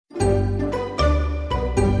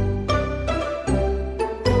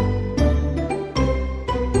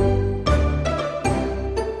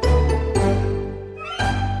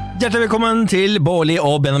Hjertelig velkommen til Bårli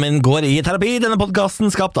og Benjamin går i terapi. Denne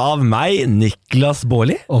podcasten skapt av meg, Niklas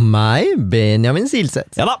Bårli. Og meg, Benjamin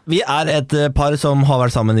Silseth. Ja da, vi er et par som har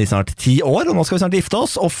vært sammen i snart 10 år, og nå skal vi snart gifte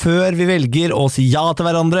oss. Og før vi velger å si ja til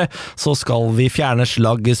hverandre, så skal vi fjerne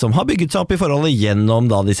slagget som har bygget seg opp i forholdet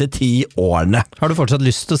gjennom da disse 10 årene. Har du fortsatt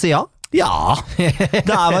lyst til å si ja? Ja, det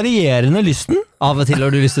er varierende lysten. Av og til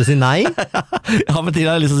har du lyst til å si nei? Av og til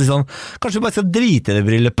har jeg lyst til å si sånn, kanskje vi bare skal drite i det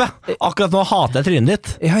bryllupet. Akkurat nå hater jeg trynet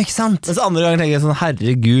ditt. Ja, ikke sant? Mens andre ganger tenker jeg sånn,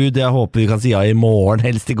 herregud, jeg håper vi kan si ja i morgen,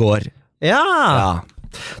 helst i går. Ja.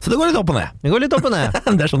 Så det går litt opp og ned. Det går litt opp og ned.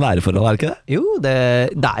 Det er sånn æreforhold, er det ikke det? Jo,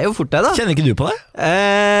 det er jo fort det da. Kjenner ikke du på det?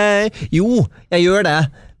 Jo, jeg gjør det.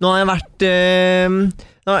 Nå har jeg vært...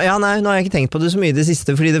 nå har jeg ikke tenkt på det så mye i det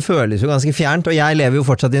siste, fordi det føles jo ganske fjernt, og jeg lever jo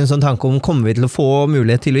fortsatt i en sånn tanke om kommer vi til å få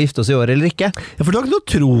mulighet til å gifte oss i år eller ikke. Ja, for du har ikke noe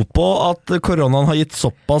tro på at koronaen har gitt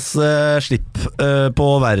såpass slipp på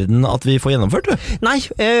verden at vi får gjennomført, du? Nei,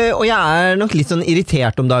 og jeg er nok litt sånn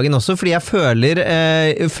irritert om dagen også, fordi jeg føler,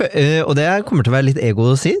 og det kommer til å være litt ego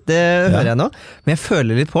å si, det hører jeg nå, men jeg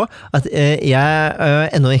føler litt på at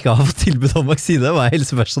jeg ennå ikke har fått tilbud om vaksine og er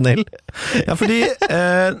helsepersonell. Ja, fordi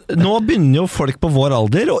nå begynner jo folk på vår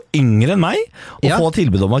alder og yngre enn meg å få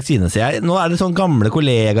tilbud om vaksine, sier jeg. Nå er det sånn gamle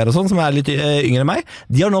kollegaer og sånn som er litt yngre enn meg.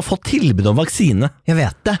 De har nå fått tilbud om vaksine. Jeg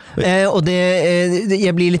vet det. Og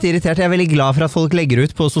jeg blir litt irritert. Jeg er veldig glad for at folk legger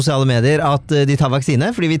ut på sosiale medier at de tar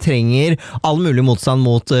vaksine, fordi vi trenger all mulig motstand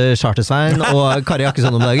mot Chartersveien og Kari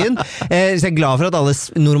Jakkesson om dagen. Så jeg er glad for at alle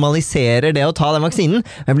normaliserer det å ta den vaksinen.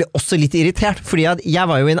 Men jeg blir også litt irritert, fordi at jeg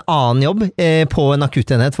var jo i en annen jobb på en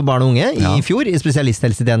akuttenhet for barn og unge i fjor, i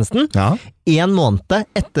spesialisthelsetjenesten. 1 måned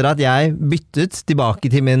etter at jeg byttet tilbake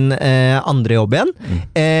til min andre jobb igjen,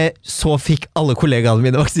 så fikk alle kollegaene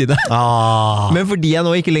mine vaksine. Men fordi jeg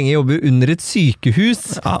nå ikke lenger jobber under et sykehus,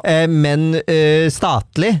 men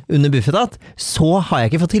statlig under Bufetat, så har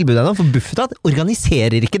jeg ikke fått tilbud ennå, for Bufetat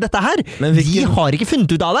organiserer ikke dette her. De har ikke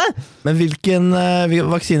funnet ut av det. Men hvilken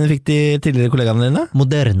vaksine fikk de tidligere kollegaene dine?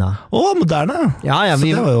 Moderna. Moderna. Ja, så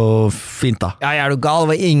det var jo fint da. Ja, er du gal?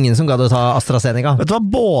 Det var ingen som gadd å ta AstraZeneca. Vet du hva,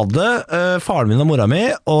 både faren min og mora mi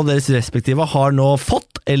og deres respektive har nå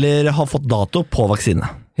fått eller har fått dato på vaksine.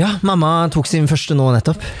 Ja, mamma tok sin første nå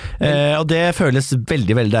nettopp. Og det føles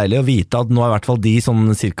veldig, veldig deilig å vite at nå er i hvert fall de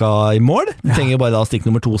sånn cirka i mål. De trenger jo bare da stikk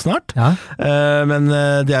nummer 2 snart. Men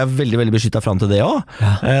de er veldig, veldig beskyttet frem til det også.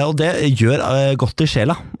 Og det gjør godt i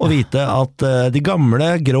sjela å vite at de gamle,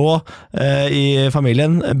 grå i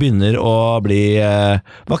familien begynner å bli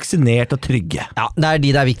vaksinert og trygge. Ja, det er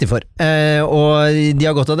de det er viktig for. Og de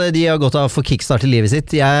har godt av det. De har godt av å få kickstart i livet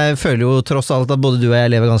sitt. Jeg føler jo tross alt at både du og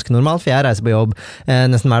jeg lever ganske normalt, for jeg reiser på jobb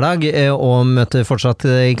nesten hver dag, og møter fortsatt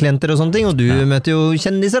klienter og sånne ting, og du møter jo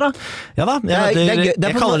kjendiser da. Ja da,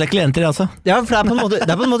 jeg kaller det klienter altså. Ja, for det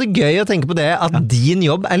er på en måte gøy å tenke på det, at din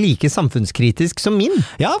jobb er like samfunnskritisk som min.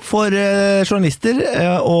 Ja, for journalister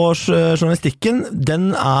og journalistikken,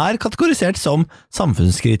 den er kategorisert som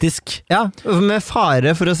samfunnskritisk. Ja, med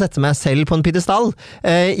fare for å sette meg selv på en piedestal.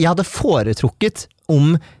 Jeg hadde foretrukket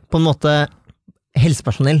om på en måte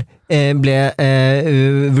helsepersonell ble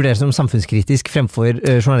vurdert som samfunnskritisk fremfor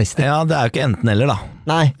journalister. Ja, det er jo ikke enten eller da.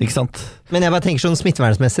 Nei. Ikke sant? Men jeg bare tenker sånn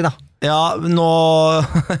smittevernsmessig da. Ja, nå...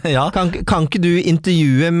 ja. Kan ikke du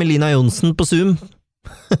intervjue Melina Johnsen på Zoom?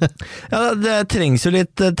 Ja, det trengs jo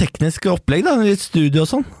litt teknisk opplegg da, litt studio og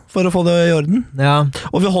sånn, for å få det i orden. Ja.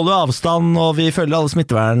 Og vi holder jo avstand, og vi følger alle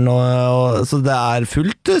smittevern, så det er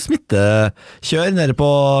fullt smittekjør nede på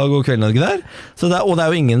God kveld Norge der. Og det er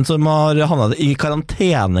jo ingen som har havnet i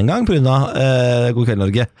karantene en gang på grunn av God kveld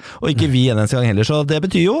Norge, og ikke vi en eneste gang heller. Så det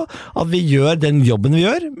betyr jo at vi gjør den jobben vi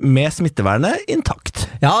gjør med smittevernet intakt.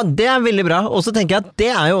 Ja, det er veldig bra. Og så tenker jeg at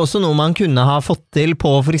det er jo også noe man kunne ha fått til på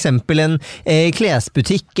for eksempel en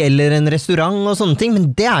klesbutikk eller en restaurant og sånne ting,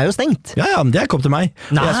 men det er jo stengt. Ja, men det er ikke opp til meg.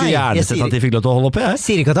 Nei, jeg skulle gjerne sett at de fikk lov til å holde oppe, jeg.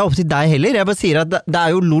 Sier ikke at det er opp til deg heller, jeg bare sier at det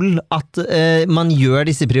er jo lol at man gjør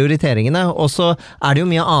disse prioriteringene, og så er det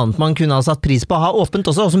jo mye annet man kunne ha satt pris på å ha åpent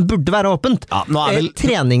også, og som burde være åpent. Ja, nå er vel...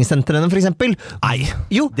 treningssentrene for eksempel. Nei,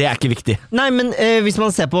 det er ikke viktig. Nei, men hvis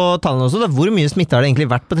man ser på tallene også, da, hvor mye smitte har det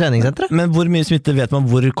egentlig vært på treningssenteret? Men hvor mye smitte vet man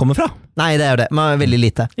hvor kommer fra? Nei, det er det. Man er veldig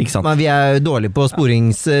lite. Ikke sant? Vi er jo dårlige på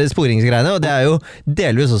sporingsgreiene, og det er jo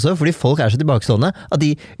delvis også fordi folk er så tilbakestående at de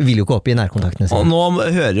vil jo ikke opp i nærkontaktene sine. Og nå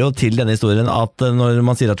hører jo til denne historien at når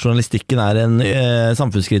man sier at journalistikken er en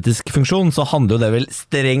samfunnskritisk funksjon, så handler jo det vel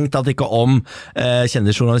strengt tatt ikke om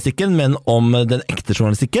kjendisjournalistikken, men om den ekte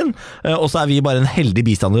journalistikken. Og så er vi bare en heldig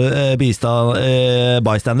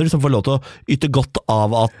bystander som får lov til å yte godt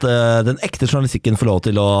av at den ekte journalistikken får lov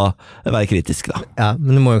til å være kritisk da. Ja,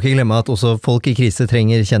 men du må jo ikke glemme at også folk i krise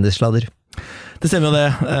trenger kjendissladder. Det stemmer jo det.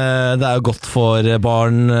 Det jo godt for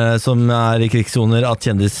barn som i krigssoner at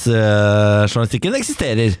kjendisjournalistikken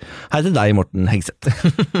eksisterer. Hei til deg, Morten Hegseth.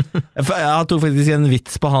 Jeg tok faktisk en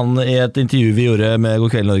vits på han i et intervju vi gjorde med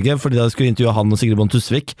God kveld Norge, fordi da skulle intervjue han og Sigrid Bonde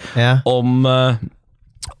Tusvik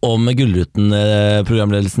om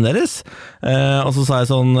Gullruten-programledelsen deres. Og så sa jeg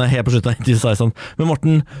sånn, helt på slutten av intervjuet sa jeg sånn, men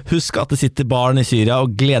Morten, husk at det sitter barn i Syria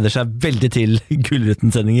og gleder seg veldig til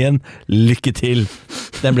Gullruten-sendingen. Lykke til!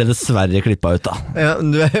 Den ble dessverre klippet ut da. Ja,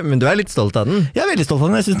 men du litt stolt av den? Jeg veldig stolt av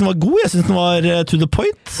den. Jeg synes den var god. Jeg synes den var to the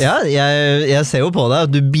point. Ja, jeg ser jo på deg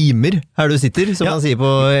at du beamer her du sitter, som man sier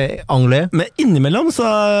på anglais. Men innimellom så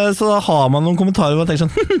har man noen kommentarer hvor man tenker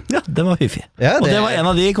sånn, ja, den var fiffig. Ja, og det var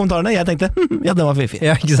en av de kommentarene jeg tenkte, ja, den var fiffig.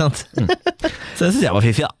 Ja, ikke sant? Så det synes jeg var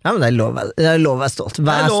fiffig da. Ja, men det lov å være stolt.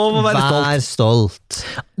 Vær stolt.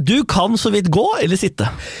 Du kan så vidt gå eller sitte.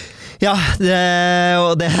 Ja,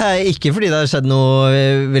 og det ikke fordi det har skjedd noe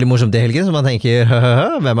veldig morsomt i helgen, så man tenker,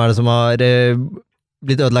 hvem det som har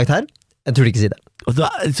blitt ødelagt her? Jeg tror ikke si det. Og det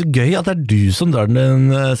så gøy at det du som drar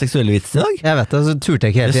den seksuelle vitsen i dag. Jeg vet det, så turte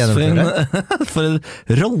jeg ikke helt gjennomføre. For en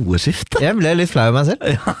rolleskifte. Jeg ble litt flau av meg selv.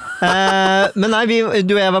 Ja. Men nei,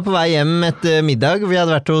 du og jeg var på vei hjem etter middag. Vi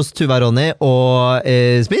hadde vært hos Tuva og Ronny og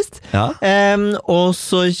spist. Ja. Og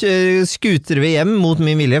så skuter vi hjem mot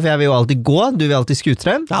min vilje, for jeg vil jo alltid gå, du vil alltid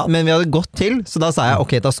skutere. Ja. Men vi hadde gått til, så da sa jeg,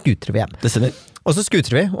 ok, da skuter vi hjem. Det stemmer. Og så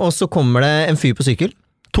skuter vi, og så kommer det en fyr på sykkel.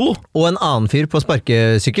 Og en annen fyr på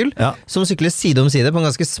sparkesykkel som sykler side om side på en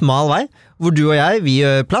ganske smal vei, hvor du og jeg, vi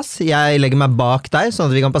gjør plass. Jeg legger meg bak deg, sånn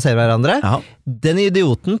at vi kan passere hverandre. Den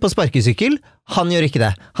idioten på sparkesykkel, han gjør ikke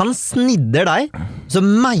det. Han snidder deg, så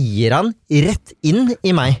meier han rett inn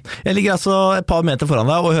i meg. Jeg ligger altså et par meter foran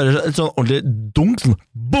deg og hører et sånn ordentlig dunk, sånn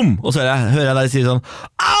boom, og så hører jeg deg si sånn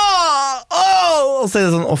og så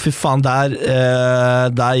det sånn, fy faen, der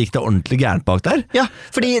gikk det ordentlig gærent bak der. Ja,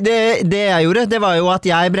 fordi det jeg gjorde, det var jo at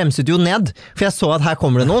jeg bremset jo ned, for jeg så at her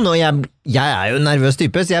kommer det noen, og jeg jo en nervøs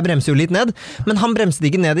type, så jeg bremser jo litt ned, men han bremset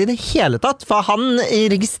ikke ned i det hele tatt, for han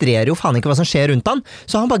registrerer jo faen ikke hva som skjer rundt han,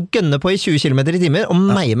 så han bare gønner på i 20 km i timen og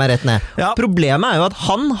meier meg rett ned. Ja. Problemet jo at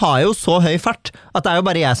han har jo så høy fart, at det jo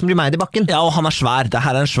bare jeg som blir meid i bakken. Ja, og han svær. Det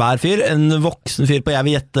her en svær fyr, en voksen fyr på, jeg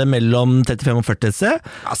vil gjette, mellom 35 og 40 C.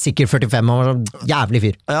 Ja, sikkert 45 år, jævlig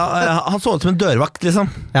fyr. Ja, han så ut som en dørvakt,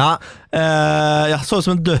 liksom. Ja. Så ut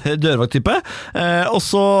som en dørvakt-type. Og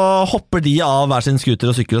så hopper de av hver sin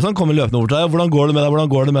scooter og sykkel og sånn, kommer løpende over til deg. Hvordan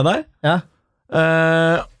går det med deg? Ja.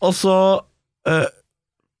 Og så er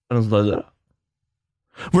det noen som tar i døra?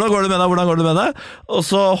 Hvordan går det med deg? Og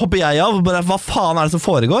så hopper jeg av, bare, hva faen det som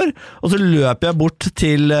foregår? Og så løper jeg bort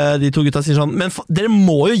til de to gutta og sier sånn, men dere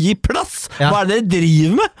må jo gi plass! Hva det dere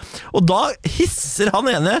driver med? Og da hisser han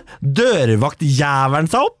ene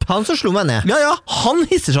dørvaktjævelen seg opp. Han som slo meg ned. Ja, han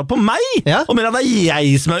hisser seg opp på meg, og mener at det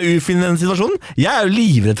jeg som ufin i den situasjonen. Jeg jo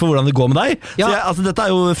livredd for hvordan det går med deg. Så altså, dette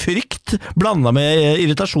jo frykt blandet med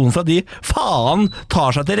irritasjon for at de faen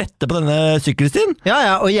tar seg til rette på denne sykkelstien.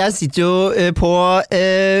 Ja, og jeg sitter jo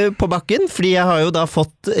på bakken, fordi jeg har jo da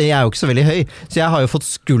fått, jeg jo ikke så veldig høy, så jeg har jo fått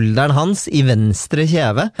skulderen hans i venstre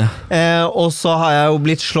kjeve, og så har jeg jo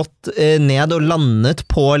blitt slått ned og landet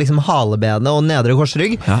på liksom halebenet og nedre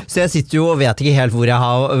korsrygg, så jeg sitter jo og vet ikke helt hvor jeg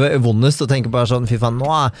har vondest, og tenker bare sånn, fy faen,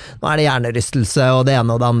 nå det hjernerystelse og det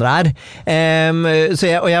ene og det andre her.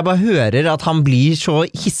 Og jeg bare hører at han blir så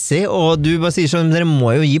hissig, og du bare sier sånn, dere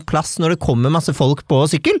må jo gi plass når det kommer masse folk på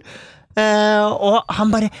sykkel. Og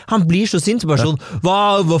han blir så sint, bare sånn,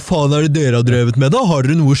 hva faen det dere har drevet med da? Har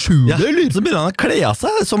dere noe å skjule, eller? Så begynner han å kle av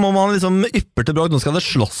seg, som om han liksom ypper til bråk, nå skal det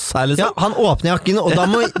slåss her, liksom. Ja, han åpner jakken, og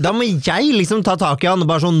da må jeg liksom ta tak i han,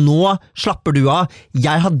 og bare sånn, nå slapper du av,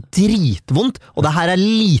 jeg har dritvondt, og det her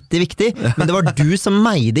lite viktig, men det var du som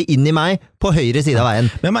meide inn i meg på høyre side av veien.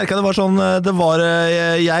 Men jeg merket det var sånn,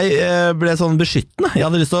 jeg ble sånn beskyttende, jeg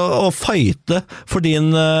hadde lyst til å fighte fordi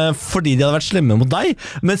de hadde vært slemme mot deg,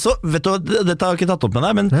 men så, vet du, dette har jeg ikke tatt opp med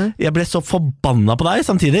deg, men jeg ble så forbanna på deg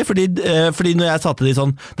samtidig, fordi når jeg sa til de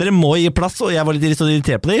sånn, dere må gi plass, og jeg var litt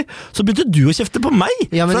irritert på de, så begynte du å kjefte på meg,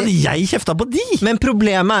 for at jeg kjefta på de. Men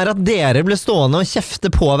problemet at dere ble stående og kjefte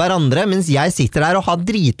på hverandre, mens jeg sitter der og har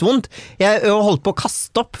dritvondt. Jeg holdt på å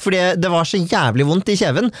kaste opp, fordi det var så jævlig vondt i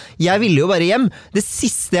kjeven. Jeg ville jo bare hjem. Det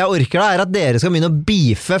siste jeg orker da, at dere skal begynne å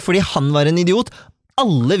beefe fordi han var en idiot.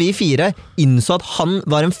 Alle vi fire innså at han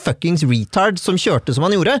var en fuckings retard som kjørte som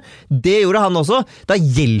han gjorde. Det gjorde han også. Da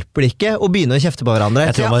hjelper det ikke å begynne å kjefte på hverandre.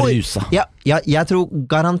 Jeg tror han var rusa. Jeg jeg tror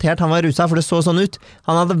garantert han var rusa, for det så sånn ut.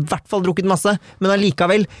 Han hadde I hvert fall drukket masse, men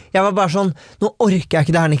allikevel, jeg var bare sånn, nå orker jeg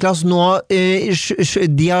ikke det her, Niklas, nå,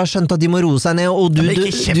 de har skjønt at de må roe seg ned, og men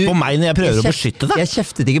ikke kjeft på meg når jeg prøver å beskytte deg. Jeg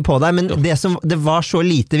kjeftet ikke på deg, men det var så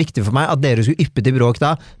lite viktig for meg at dere skulle yppe til bråk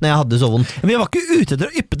da, når jeg hadde så vondt. Men jeg var ikke ute etter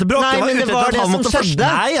å yppe til bråk. Nei, men det var det som skjedde.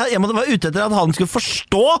 Nei, jeg var ute etter at han skulle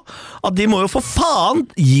forstå at de må jo for faen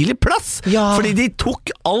gi litt plass, fordi de tok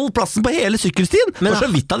all plassen på hele sykkelstien, men så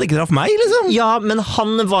vidt han ikke traff meg, liksom. Ja, men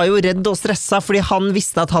han var jo redd og stresset, fordi han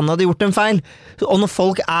visste at han hadde gjort en feil. Og når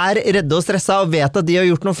folk redde og stresset og vet at de har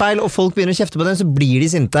gjort noe feil, og folk begynner å kjefte på dem, så blir de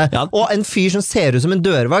sinte. Ja. Og en fyr som ser ut som en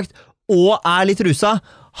dørvakt, og litt rusa,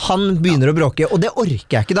 han begynner å bråke, og det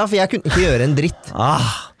orker jeg ikke da, for jeg kunne ikke gjøre en dritt.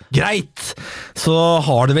 Greit, så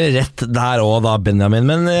har du vel rett der også da, Benjamin,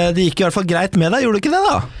 men det gikk I hvert fall greit med deg, gjorde du ikke det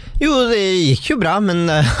da? Jo, det gikk jo bra, men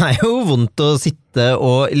det jo vondt å sitte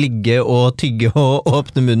og ligge og tygge og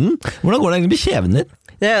åpne munnen. Hvordan går det egentlig med kjeven din?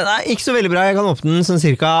 Det ikke så veldig bra, jeg kan åpne den sånn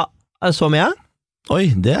cirka så mye. Oi,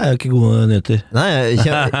 det jo ikke gode nyheter. Nei,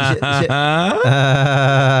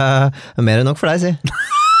 mer enn nok for deg, si.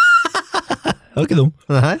 Det var ikke dum.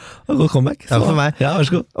 Nei. God comeback. Takk for meg. Ja, vær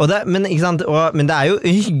så god. Men, ikke sant? Men det jo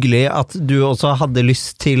hyggelig at du også hadde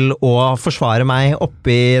lyst til å forsvare meg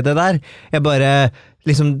oppi det der. Jeg bare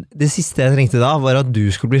liksom, det siste jeg trengte da var at du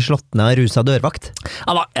skulle bli slått ned av rusa dørvakt.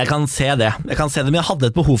 Ja da, jeg kan se det, men jeg hadde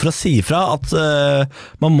et behov for å si ifra at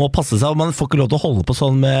man må passe seg, og man får ikke lov til å holde på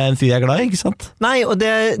sånn med en fyr jeg glad I, ikke sant? Nei, og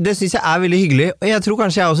det synes jeg veldig hyggelig, og jeg tror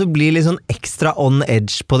kanskje jeg også blir litt sånn ekstra on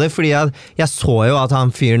edge på det, fordi jeg så jo at han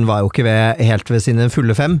fyren var jo ikke helt ved sine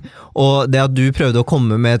fulle 5, og det at du prøvde å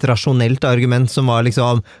komme med et rasjonelt argument som var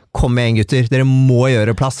liksom, kom igjen gutter, dere må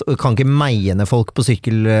gjøre plass, og kan ikke meiene folk på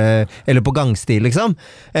sykkel eller på gangstil liksom.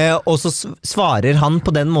 Og så svarer han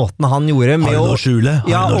på den måten han gjorde med å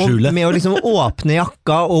skjule, med å liksom åpne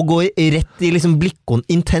jakka og gå rett I liksom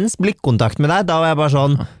intens blikkontakt med deg. Da var jeg bare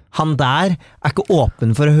sånn, han der ikke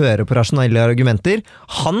åpen for å høre på rasjonelle argumenter.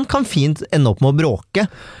 Han kan fint ende opp med å bråke,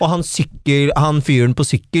 og han fyren på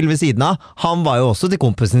sykkel ved siden av, han var jo også til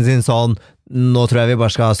kompisen sin sånn, nå tror jeg vi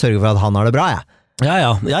bare skal sørge for at han har det bra,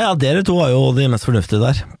 Ja, dere to var jo de mest fornuftige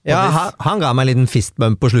der. Ja, han ga meg en liten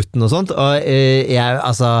fistbump på slutten og sånt, og jeg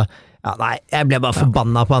ble bare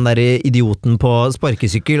forbanna på han der idioten på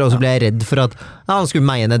sparkesykkel, og så ble jeg redd for at han skulle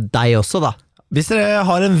meine deg også da. Hvis dere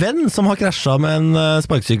har en venn som har krasjet med en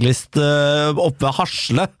sparkesyklist oppe ved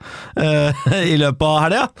Hasle I løpet av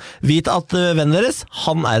helga, vit at vennen deres,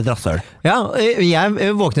 han et rasshøl. Ja,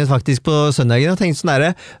 jeg våknet faktisk på søndagen og tenkte sånn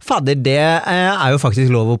der, fader, det jo faktisk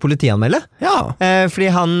lov å politianmelde. Ja. Fordi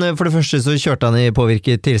for det første så kjørte han I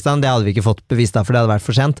påvirket tilstand, det hadde vi ikke fått bevist da, for det hadde vært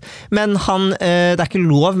for sent. Men det ikke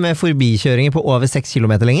lov med forbikjøringer på over 6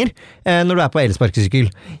 kilometer lenger når du på elsparkesykkel.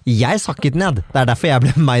 Jeg sakket ned, det derfor jeg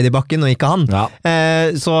ble meid I bakken og ikke han. Ja.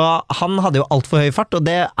 Så han hadde jo alt for høy fart, og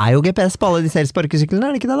det jo GPS på alle de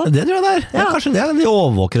elsparkesyklene, det ikke det da? Det tror jeg det ja, kanskje det de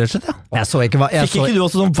overvåker rett og slett, ja. Jeg så ikke hva Fikk ikke du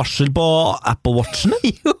også sånn varsel på Apple Watchen?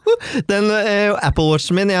 Jo, den Apple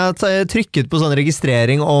Watchen min, jeg trykket på sånn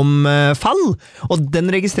registrering om fall, og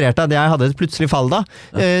den registrerte at jeg hadde et plutselig fall da.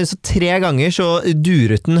 Så 3 ganger så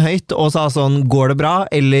duret den høyt og sa sånn, går det bra?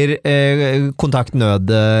 Eller kontakt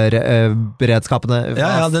nødberedskapene.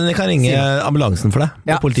 Ja, den kan ringe ambulansen for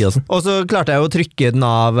deg, politiet og sånn. Og så klarte jeg å trykke den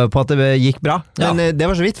av på at det gikk bra, men det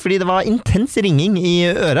var så vidt, fordi det var intens ringing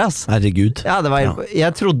I øret, ass. Herregud. Ja, det var,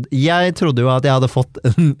 jeg trodde jo at jeg hadde fått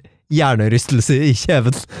en hjernerystelse I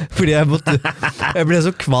kjeven, fordi jeg ble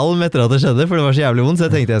så kvalm etter at det skjedde, for det var så jævlig vondt, så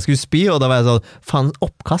jeg tenkte jeg skulle spy, og da var jeg sånn, faen,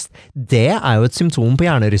 oppkast, det jo et symptom på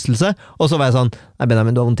hjernerystelse, og så var jeg sånn, nei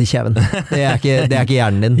Benjamin, du har vondt I kjeven, det ikke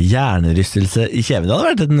hjernen din. Hjernerystelse I kjeven, det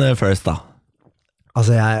hadde vært en first da.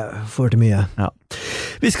 Altså, jeg får til mye. Ja.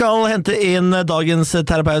 Vi skal hente inn dagens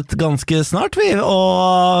terapeut ganske snart,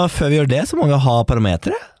 og før vi gjør det, så må vi ha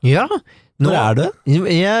parametere. Ja, Hvor du?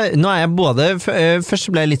 Nå jeg både først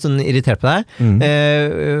ble jeg litt sånn irritert på deg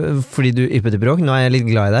fordi du yppet I bråk. Nå jeg litt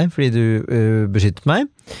glad I deg fordi du beskyttet meg,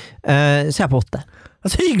 så jeg på 8. Det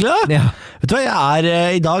så hyggelig da. Ja. Vet du hva,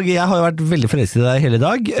 I dag, jeg har jo vært veldig forelsket I deg hele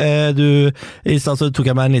dag. I stedet så tok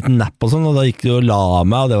jeg meg en liten napp og sånn, og da gikk du og la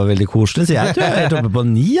meg, og det var veldig koselig, så jeg tror jeg helt oppe på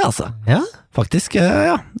 9, altså. Ja? Faktisk,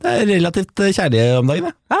 ja. Det relativt kjærlig om dagen.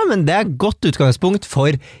 Ja, men det godt utgangspunkt for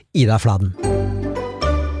Ida Fladen.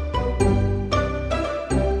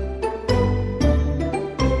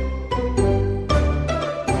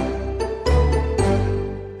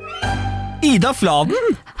 Ida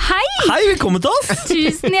Fladen? Hei, velkommen til oss!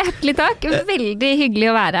 Tusen hjertelig takk, veldig hyggelig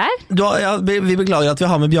å være her. Vi beklager at vi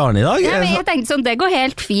har med Bjarne i dag. Men jeg tenkte sånn, det går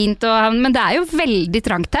helt fint, men det er jo veldig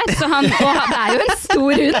trangt her, og det er jo en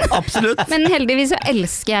stor hund. Absolutt. Men heldigvis så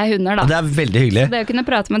elsker jeg hunder da. Det er veldig hyggelig. Så det å kunne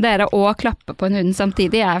prate med dere og klappe på en hund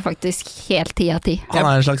samtidig er faktisk helt 10 av 10. Han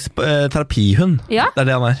er en slags terapihund. Ja. Det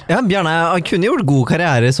er det han er. Ja, Bjarne kunne gjort god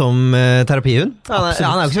karriere som terapihund. Han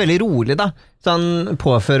er jo ikke så veldig rolig da. Så han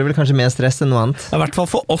påfører vel kanskje mer stress enn noe annet. I hvert fall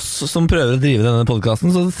for oss som prøver å drive denne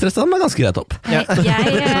podcasten, så stresser han meg ganske greit opp.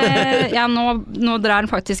 Nå drar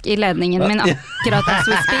han faktisk i ledningen min akkurat as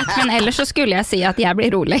we speak, men ellers så skulle jeg si at jeg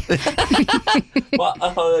blir rolig.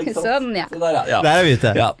 Sånn, ja. Der er vi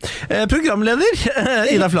ute. Ja. Programleder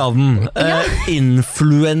Ida Fladen.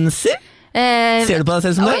 Influencer? Ser du på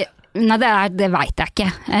deg selv som det? Nei, det vet jeg ikke.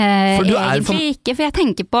 Egentlig ikke, for jeg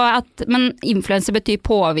tenker på at influencer betyr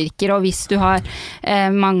påvirker, og hvis du har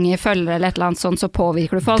mange følgere eller et eller annet sånt, så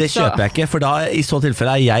påvirker du folk. Det kjøper jeg ikke, for da i så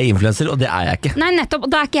tilfelle er jeg influencer, og det er jeg ikke. Nei, nettopp,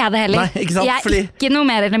 da er ikke jeg det heller. Nei, ikke sant? Jeg er ikke noe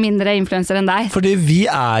mer eller mindre influencer enn deg. Fordi vi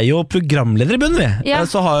er jo programledere i bunnen, vi. Ja.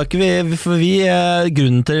 Så har ikke vi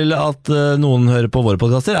grunnen til at noen hører på våre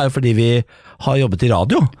podcaster, er jo fordi vi har jobbet i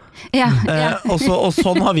radio. Ja. Og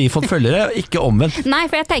sånn har vi fått følgere, ikke omvendt. Nei,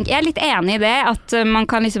 for jeg er litt enig i det, at man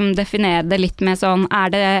kan liksom definere det litt med sånn,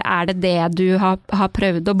 er det du har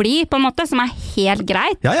prøvd å bli, på en måte, som er helt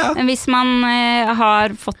greit. Ja. Hvis man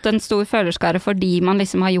har fått en stor følgerskare fordi man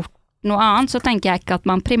liksom har gjort noe annet, så tenker jeg ikke at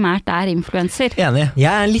man primært er influencer. Enig. Jeg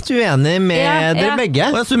er litt uenig med dere begge.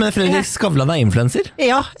 Og jeg synes med Fredrik Skavlan er influencer.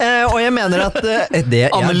 Ja, og jeg mener at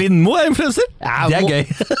Anne Lindmo er influencer. Ja, det er gøy.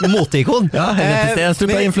 Moteikon. Ja, Henrik Stenstrup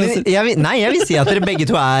er influencer. Jeg vil si at dere begge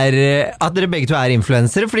to er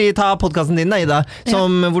influencere, fordi ta podcasten din da, Ida,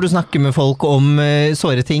 hvor du snakker med folk om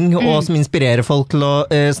såre ting, og som inspirerer folk til å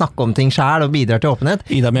snakke om ting selv og bidrar til åpenhet.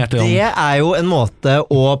 Ida med hjertet i hånden. Det er jo en måte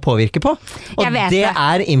å påvirke på. Og det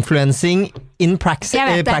er influensing in practice.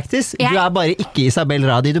 Du er bare ikke Isabel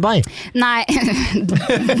Rad i Dubai. Nei,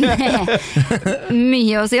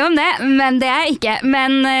 mye å si om det, men det er ikke.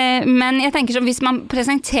 Men jeg tenker sånn, hvis man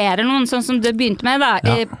presenterer noen sånn som det begynte med da,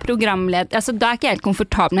 programleder, altså da er ikke jeg helt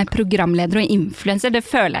komfortabel med programleder og influencer, det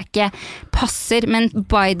føler jeg ikke passer, men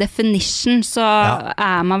by definition så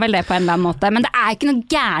er man vel det på en eller annen måte. Men det er ikke noe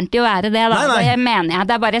gærent i å være det da, nei. det mener jeg.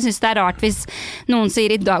 Det er bare, jeg synes det er rart hvis noen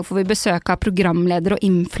sier i dag får vi besøk av programleder og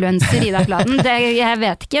influencer Ida Fladen. Jeg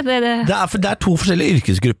vet ikke. Det er to forskjellige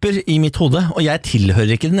yrkesgrupper i mitt hode, og jeg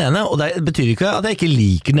tilhører ikke den ene, og det betyr ikke at jeg ikke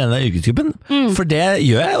liker den ene yrkesgruppen, for det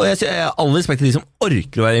gjør jeg, og jeg har all respekt til de som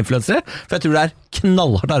orker å være influensere, for jeg tror det er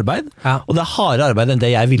knallhardt arbeid, og det er hardere arbeid enn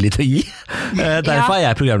det jeg er villig til å gi. Derfor er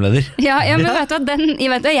jeg programleder. Ja, men vet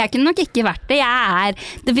du, jeg kunne nok ikke vært det.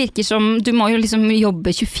 Det virker som du må jo liksom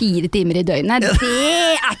jobbe 24 timer i døgnet. Det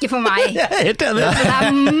er ikke for meg. Jeg er helt enig. Det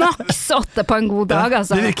er maks 8 på en god dag,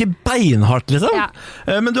 altså. Det virker beinhardt, liksom. Ja.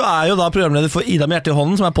 Men du er jo da programleder for Ida med hjertet i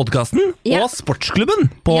hånden, som er podcasten, og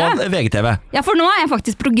Sportsklubben på VGTV. Ja, for nå er jeg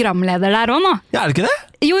faktisk programleder der også nå. Ja, er det ikke det?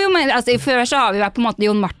 Jo, men altså, før så har vi vært på en måte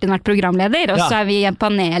Jon Martin vært programleder, og så er vi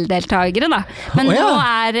paneldeltagere da. Men nå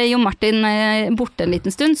er Jon Martin borte en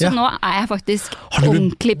liten stund, så nå er jeg faktisk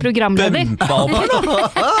ordentlig programleder. Bømpa opp her nå?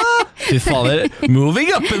 Fy fader,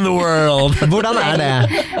 moving up in the world. Hvordan er det?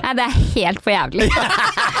 Nei, det er helt for jævlig.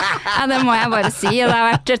 Ja, det må jeg bare si. Det har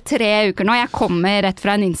vært 3 uker nå. Jeg kommer rett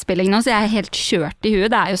fra en innspilling nå, så jeg er helt kjørt i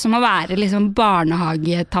huet. Det er jo som å være liksom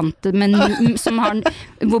barnehagetante, men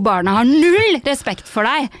hvor barna har null respekt for deg.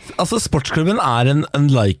 Altså, Sportsklubben er en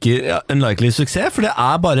unlikely suksess, for det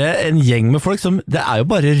er bare en gjeng med folk som, det er jo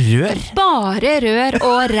bare rør. Bare rør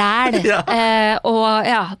og ræl.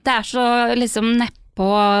 Det er så liksom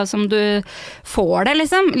neppå som du får det,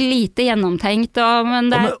 liksom. Lite gjennomtenkt,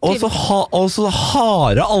 men det er... Og så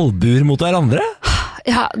harde albuer mot hverandre.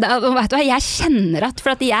 Ja, vet du hva, jeg kjenner at,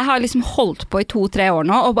 for at jeg har liksom holdt på i 2-3 år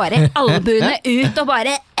nå, og bare albuene ut, og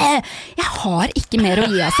bare, jeg har ikke mer å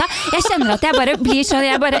gi av seg. Jeg kjenner at jeg bare blir sånn,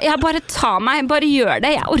 jeg bare tar meg, bare gjør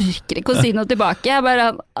det, jeg orker ikke å si noe tilbake, jeg bare...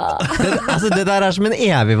 Det der er som en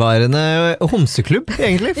evigvarende homseklubb,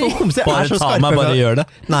 egentlig, for homser bare er så skarpe. Bare ta meg, bare gjør det.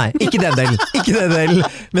 Nei, ikke den delen,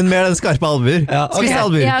 men mer den skarpe albuer. Spisse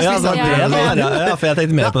albuer. For jeg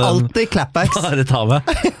tenkte mer på den. Alltid clapbacks. Bare ta meg.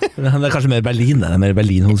 Det er kanskje mer Berlin, det er mer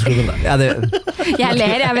Berlin-homseklubben. Jeg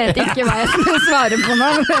ler, jeg vet ikke hva jeg skal svare på nå.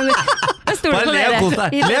 Bare le og kos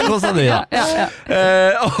deg. Le og kos deg,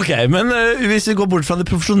 Ok, men hvis vi går bort fra det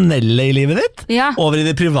profesjonelle i livet ditt, over i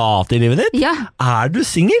det private i livet ditt, er du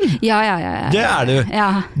single? Ja. Det er du.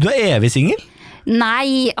 Du er evig single?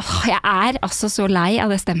 Nei, jeg er altså så lei av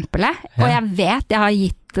det stempelet, og jeg vet jeg har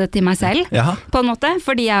gitt til meg selv, på en måte,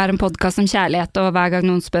 fordi jeg har en podcast om kjærlighet, og hver gang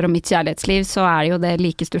noen spør om mitt kjærlighetsliv, så er det jo det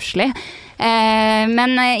like stusslig.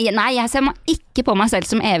 Men nei, jeg ser ikke på meg selv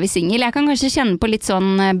som evig single. Jeg kan kanskje kjenne på litt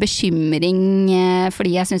sånn bekymring,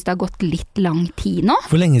 fordi jeg synes det har gått litt lang tid nå.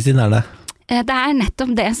 Hvor lenge siden er det? Det er nettopp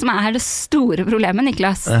det som er det store problemet,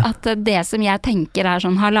 Niklas. At det som jeg tenker er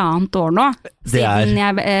sånn 1,5 år nå, siden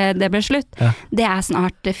det ble slutt, det er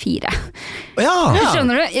snart 4. Ja!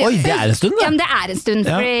 Skjønner du? Oi, det er en stund da. Ja, men det er en stund,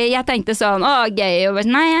 fordi jeg tenkte sånn, gøy, og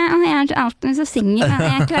nei, jeg er alltid så single,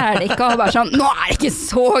 jeg klarer det ikke, og bare sånn, nå er det ikke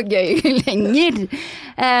så gøy lenger.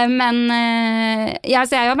 Men ja,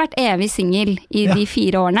 så jeg har jo vært evig single i de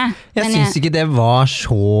 4 årene. Jeg synes ikke det var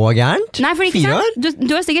så gærent. Nei, for ikke sant?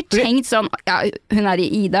 Du har sikkert tenkt sånn, ja, hun er i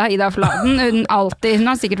Ida Fladen, hun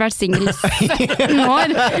har sikkert vært single i 17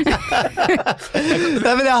 år.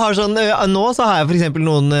 Nei, men jeg har sånn, nå så har jeg for eksempel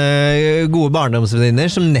noen gode barndomsvenninner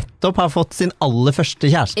som nettopp har fått sin aller første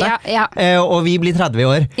kjæreste, og vi blir 30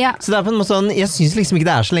 år. Så det er på en måte sånn, jeg synes liksom ikke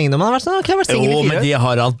det er så lenge når man har vært sånn, ok, jeg har vært single i 4 år. Jo, men de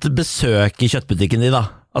har hatt besøk i kjøttbutikken de da.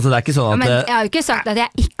 Altså det er ikke sånn at... Men jeg har jo ikke sagt at jeg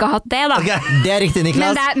ikke har hatt det da. Okay. Det er riktig,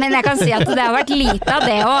 Niklas. Men jeg kan si at det har vært lite av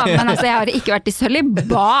det også. Men altså, jeg har ikke vært i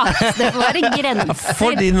sølibat. Det får være grenser.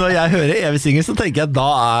 Fordi når jeg hører evig single, så tenker jeg da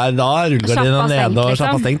rullegardina nede og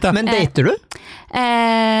sjappa stengt. Men dater du?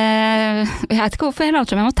 Jeg vet ikke hvorfor jeg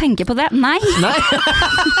later som jeg må tenke på det. Nei.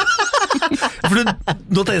 For nå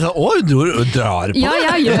tenker jeg sånn, du drar på det. Ja,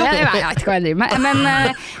 jeg vet ikke hva jeg driver med. Men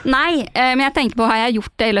nei, men jeg tenker på, har jeg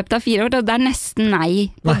gjort det i løpet av 4 år? Det er nesten nei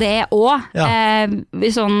på det også.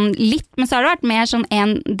 Sånn litt, men så har det vært mer sånn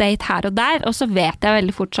en date her og der, og så vet jeg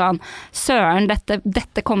veldig fort sånn, søren,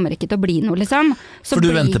 dette kommer ikke til å bli noe, liksom. Så for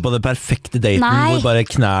du venter på det perfekte daten, hvor bare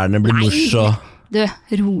knærne blir mors og... Du,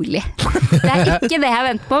 rolig. Det er ikke det jeg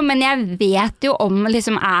venter på, men jeg vet jo om,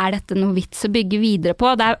 liksom, er dette noe vits å bygge videre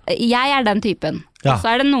på? Jeg er den typen. Og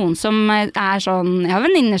så er det noen som er sånn, jeg har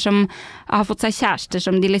venninner som har fått seg kjærester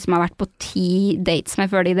som de liksom har vært på 10 dates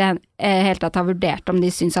med før de det helt tatt har vurdert om de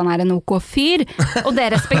synes han er en ok fyr, og det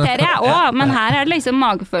respekterer jeg også, men her er det liksom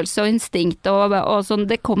magefølelse og instinkt og sånn,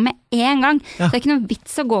 det kommer en gang. Det er ikke noe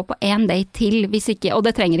vits å gå på en date til, hvis ikke, og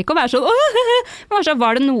det trenger ikke å være sånn,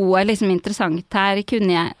 var det noe liksom interessant her,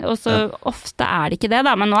 kunne jeg, og så ofte er det ikke det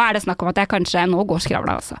da, men nå er det snakk om at jeg kanskje, nå går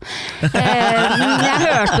skravla altså. Jeg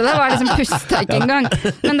hørte det var liksom pustek en gang,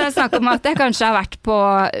 men det er snakk om at jeg kanskje har vært på,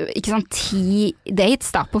 ikke sånn 10 dates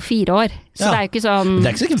da, på 4 år. Så det er jo ikke sånn... Det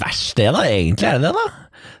er ikke så ikke verst det da, egentlig er det da?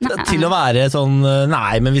 Nei. Til å være sånn,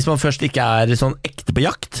 nei, men hvis man først ikke er sånn ekte på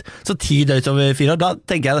jakt, så 10 dates over 4 år, da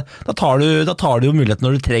tenker jeg, da tar du jo muligheten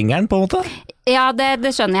når du trenger den, på en måte. Ja,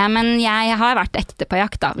 det skjønner jeg, men jeg har vært ekte på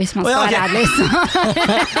jakt da, hvis man skal være ærlig.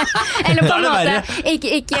 Eller på en måte,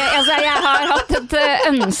 altså jeg har hatt et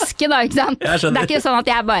ønske da, ikke sant? Det er ikke sånn at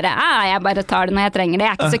jeg bare tar det når jeg trenger det,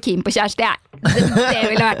 jeg er ikke så keen på kjæreste, det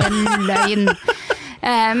ville vært en løgn.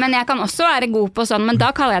 Men jeg kan også være god på sånn, men da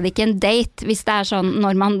kaller jeg det ikke en date hvis det er sånn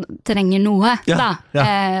når man trenger noe da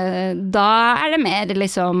er det mer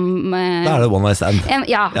liksom da er det one night stand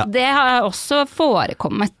det har også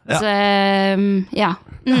forekommet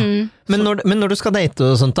Men når du skal date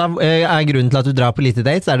og sånt da, er grunnen til at du drar på lite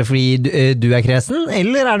dates, er det fordi du er kresen,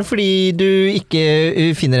 eller er det fordi du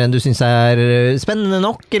ikke finner en du synes er spennende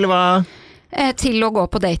nok, eller hva? Til å gå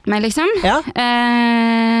på date med, liksom.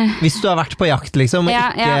 Hvis du har vært på jakt, liksom, og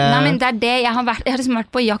ikke... Nei, men det er det, jeg har liksom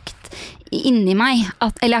vært på jakt inni meg,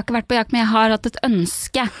 eller jeg har ikke vært på jakt, men jeg har hatt et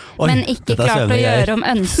ønske, men ikke klart å gjøre om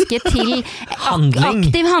ønske til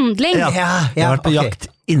aktiv handling. Jeg har vært på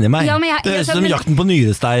jakt inni meg. Det høres ut som jakten på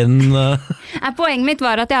nyrestein. Poenget mitt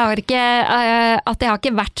var at jeg har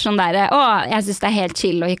ikke vært sånn der, jeg synes det er helt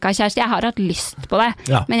chill å ikke ha kjæreste. Jeg har hatt lyst på det,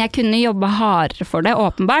 men jeg kunne jobbe hardere for det,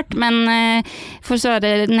 åpenbart. Men for å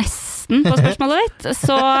svare nesten på spørsmålet ditt,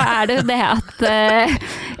 så er det at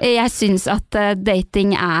jeg synes at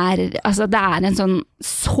dating altså det er en sånn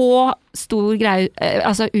så stor greie,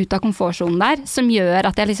 altså ut av komfortzonen der, som gjør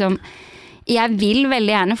at jeg liksom jeg vil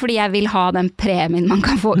veldig gjerne, fordi jeg vil ha den premien man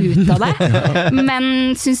kan få ut av det,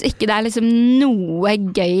 men synes ikke det er liksom noe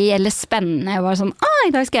gøy eller spennende å være sånn,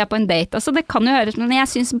 i dag skal jeg på en date, altså det kan jo høres, men jeg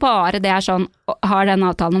synes bare det er sånn, har den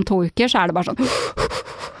avtalen om 2 uker, så er det bare sånn,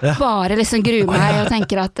 bare liksom gruer meg og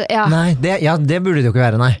tenker at, Nei, det burde det jo ikke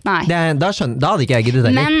være, nei. Da hadde ikke jeg giddet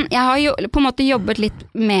det. Men jeg har jo på en måte jobbet litt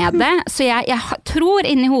med det, så jeg tror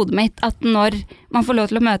inni hodet mitt at når man får lov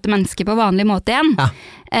til å møte mennesker på vanlig måte igjen. Ja.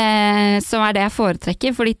 Så det jeg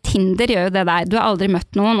foretrekker, fordi Tinder gjør jo det der. Du har aldri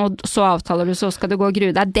møtt noen, og så avtaler du, så skal du gå og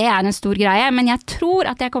grue deg. Det en stor greie, men jeg tror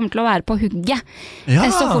at jeg kommer til å være på hugget.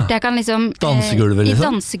 Så fort jeg kan liksom... Dansegulvet, liksom? I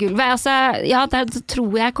dansegulvet. Altså, ja, det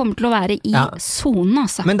tror jeg kommer til å være i zonen,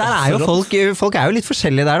 altså. Men der jo folk jo litt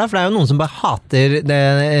forskjellige der da, for det jo noen som bare hater det,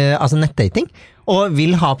 altså nettdating. Og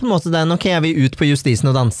vil ha på en måte den, ok, jeg vil ut på Justisen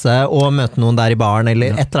og danse og møte noen der i baren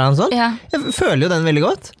eller et eller annet sånt. Ja. Jeg føler jo den veldig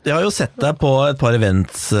godt. Jeg har jo sett deg på et par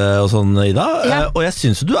events og sånn, Ida, og jeg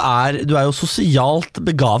synes jo du jo sosialt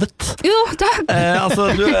begavet. Jo, takk. Altså,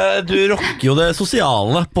 du rocker jo det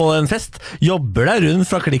sosiale på en fest. Jobber deg rundt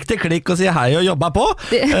fra klikk til klikk og sier hei og jobber på.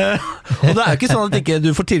 Og det jo ikke sånn at ikke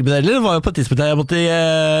du får tilbud heller. Det var jo på et tidspunkt jeg måtte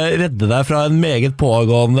redde deg fra en meget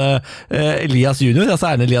pågående Elias junior, altså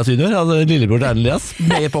Erne Elias junior, altså lillebror til Erne Elias,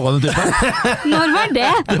 meget pågående type. Når var det?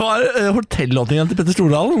 Det var hotellåtningen til Petter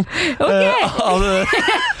Stordalen.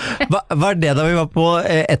 Var det da vi var på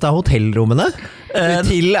et av hotellrommene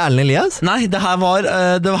til Erlend Elias? Nei, det her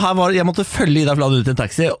var jeg måtte følge Ida Fladen ut i en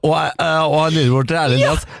taxi, og lillebror til Erlend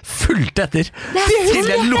Elias fulgte etter til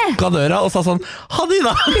jeg lukka døra og sa sånn, ha det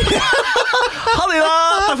Ida! Ha det Ida!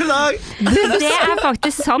 Takk for i dag! Det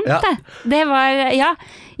faktisk sant, det. Det var,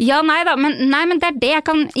 nei da, men det det jeg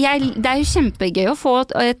kan, det jo kjempegøy å få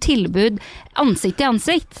et tilbud ansikt til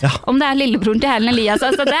ansikt, om det lillebroren til Erlend Elias,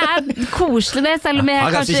 altså det koselig det, selv om jeg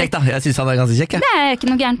han ganske kjekk da, jeg synes han ganske kjekk. Det ikke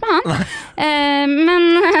noe gærent med han. Men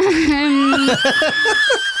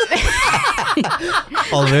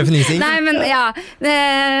Aldri fnising. Nei, men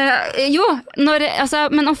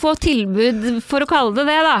men å få tilbud, for å kalle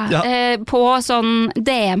det da, på sånn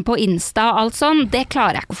DM på Insta og alt sånn, det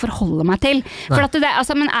klarer jeg ikke å forholde meg til. For at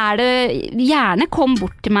men det gjerne kom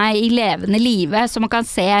bort til meg i levende live, så man kan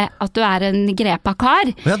se at du en grepa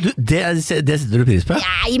kar. Ja, det setter du pris på?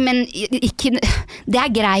 Nei, men ikke, det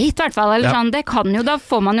greit i hvert fall, eller sånn, det kan jo, da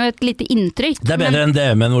får man jo et lite inntrykk. Det bedre enn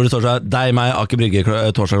DM-en hvor det står sånn, deg, meg, Aker Brygge,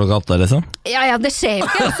 torsdag klokka 8, liksom? Ja, det skjer jo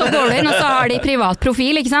ikke, så går du inn, og så har de privat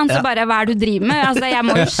profil, ikke sant? Så bare, hva du driver med? Altså, jeg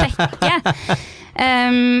må jo sjekke.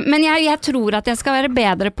 Men jeg tror at jeg skal være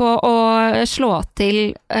bedre på å slå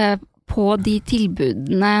til på de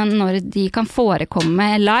tilbudene når de kan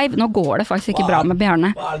forekomme live. Nå går det faktisk ikke bra med Bjarne.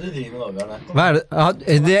 Hva det du driver med da, Bjarne? Hva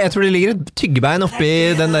det? Jeg tror det ligger et tyggebein oppi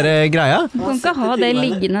den der greia. Du kan ikke ha det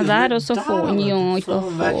liggende der, og så få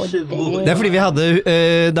det fordi vi hadde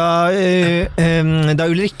da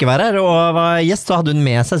Ulrikke var her og var gjest, så hadde hun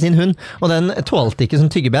med seg sin hund, og den tålte ikke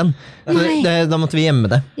som tyggeben. Da måtte vi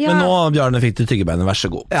gjemme det. Men nå, Bjarne, fikk du tyggebeinet, vær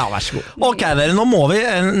så god. Ja, vær så god. Ok, dere, nå må vi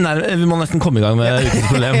må nesten komme i gang med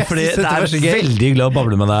ukens problem, fordi det veldig glad å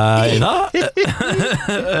bable med deg, Ida.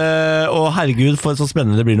 Og herregud, for så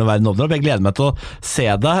spennende det blir når verden åpner opp. Jeg gleder meg til å se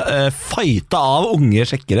deg fighte av unge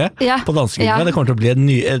sjekkere på dansegulvet. Det kommer til å bli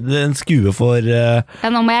en skue for...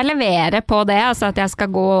 nå må jeg levere på det, altså at jeg skal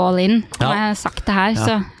gå all in. Nå har jeg sagt det her,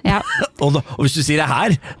 så og hvis du sier det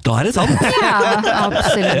her, da det sant. Ja,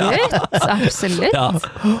 absolutt.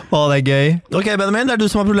 Det gøy. Ok, Benjamin, det du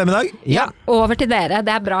som har problem i dag? Ja, over til dere,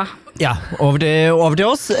 det bra. Ja, over til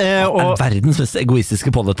oss. Verdens mest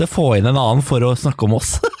egoistiske på dette. Få inn en annen for å snakke om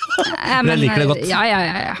oss. Jeg liker det godt. Ja.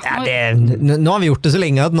 Nå har vi gjort det så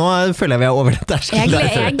lenge at nå føler jeg vi over dette.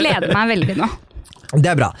 Jeg gleder meg veldig nå.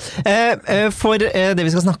 Det bra. For det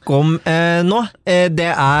vi skal snakke om nå,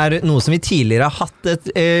 det noe som vi tidligere har hatt et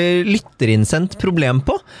lytterinnsendt problem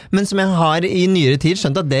på, men som jeg har i nyere tid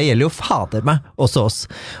skjønt at det gjelder jo fader meg, også oss.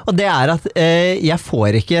 Og det at jeg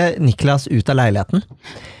får ikke Niklas ut av leiligheten.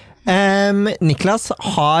 Niklas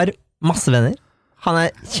har masse venner. Han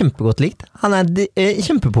kjempegodt likt. Han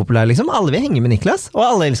kjempepopulær, liksom. Alle vil henge med Niklas, og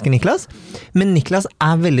alle elsker Niklas. Men Niklas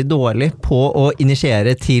veldig dårlig på å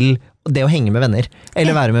initiere til det å henge med venner,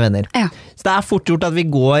 eller være med venner. Så det fort gjort at vi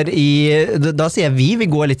går da sier vi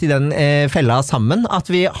går litt i den fella sammen, at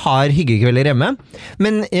vi har hyggekvelder hjemme.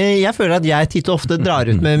 Men jeg føler at jeg titt og ofte drar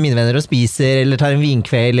ut med mine venner og spiser, eller tar en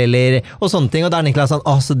vinkveld, og sånne ting, og da Niklas sånn,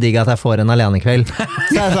 så digg at jeg får en alenekveld.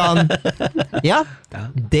 Så sånn,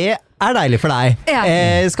 det deilig for deg.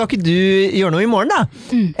 Skal ikke du gjøre noe i morgen da?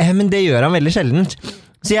 Men det gjør han veldig sjeldent.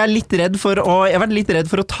 Så jeg har vært litt redd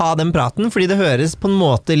for å ta den praten, fordi det høres på en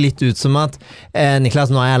måte litt ut som at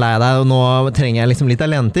Niklas, nå jeg lei av deg, og nå trenger jeg liksom litt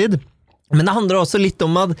alenetid. Men det handler også litt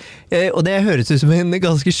om at, og det høres ut som en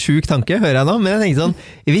ganske syk tanke, hører jeg nå, men jeg tenker sånn,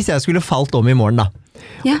 hvis jeg skulle falt om i morgen da,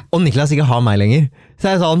 og Niklas ikke har meg lenger,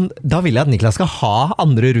 så sånn, da vil jeg at Niklas skal ha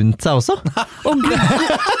andre rundt seg også.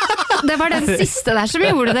 Det var den siste der som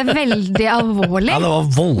gjorde det veldig alvorlig. Ja, det var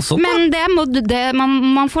voldsomt. Men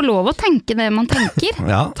man får lov å tenke det man tenker,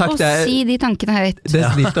 takk, og si de tankene høyt. Det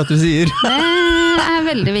snilt at du sier. er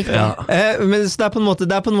veldig viktig. Men så det er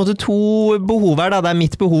på en måte to behov her da. Det er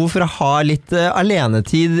mitt behov for å ha litt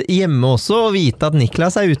alenetid hjemme også, og vite at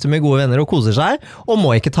Niklas er ute med gode venner og koser seg, og må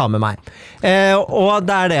ikke ta med meg. Og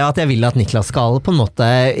det er det at jeg vil at Niklas skal på en måte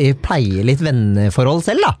pleie litt venneforhold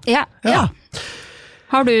selv da. Ja.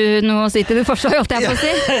 Har du noe å si til det forsvar, holdt jeg på å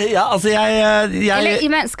si? Ja, altså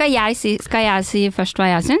Eller, skal jeg si først hva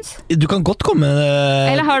jeg synes? Du kan godt komme...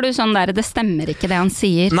 Eller har du sånn der, det stemmer ikke det han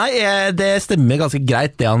sier? Nei, det stemmer ganske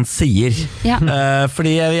greit det han sier.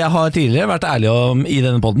 Fordi jeg har tidligere vært ærlig om i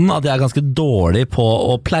denne podden at jeg er ganske dårlig på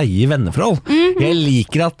å pleie venneforhold. Jeg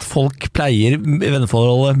liker at folk pleier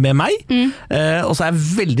venneforholdet med meg, og så er jeg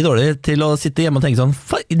veldig dårlig til å sitte hjemme og tenke sånn,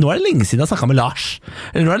 nå er det lenge siden jeg snakket med Lars,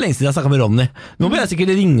 eller nå er det lenge siden jeg snakket med Ronny. Nå må jeg sikkert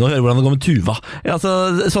ringe og høre hvordan det går med Tuva. Altså,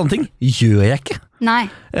 sånne ting gjør jeg ikke. Nei.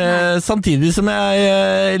 Samtidig som det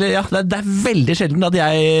er veldig sjelden at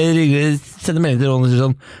jeg sender melding til Ronny og sier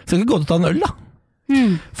sånn, skal ikke gå til å ta en øl da?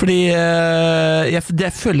 Fordi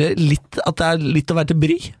jeg føler litt at det er litt å være til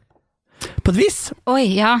bry. På et vis.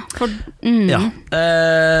 Oi, ja.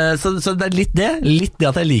 Så det er litt det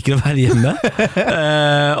at jeg liker å være hjemme.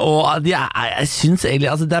 Og jeg synes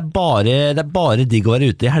egentlig altså, det er bare digg å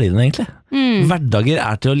være ute i helgene egentlig. Hverdager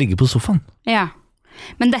er til å ligge på sofaen. Ja.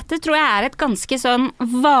 Men dette tror jeg er et ganske sånn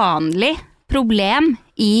vanlig problem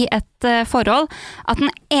i et forhold, at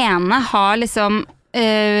den ene har liksom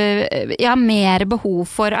mer behov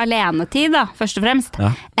for alenetid da, først og fremst,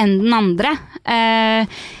 enn den andre.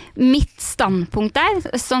 Mitt standpunkt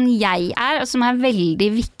der, sånn jeg er, og som er veldig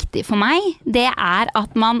viktig for meg, det er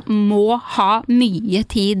at man må ha mye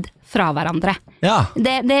tid fra hverandre.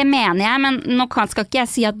 Det mener jeg, men nå skal ikke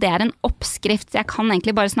jeg si at det er en oppskrift, jeg kan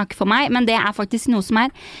egentlig bare snakke for meg, men det er faktisk noe som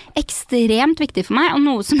er ekstremt viktig for meg, og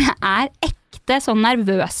noe som jeg er ekte sånn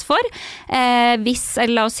nervøs for, hvis,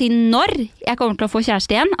 eller la oss si når jeg kommer til å få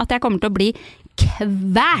kjæreste igjen, at jeg kommer til å bli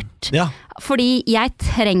kvært. Fordi jeg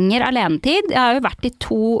trenger alenetid. Jeg har jo vært i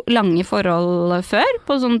 2 lange forhold før,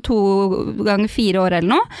 på sånn 2 ganger 4 år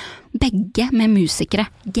eller noe. Begge med musikere.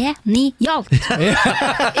 Genialt!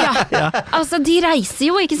 Altså de reiser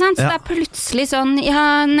jo, ikke sant? Så det er plutselig sånn,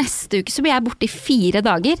 neste uke så blir jeg borte i 4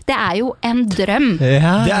 dager. Det er jo en drøm. Det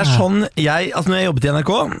er sånn når jeg jobbet i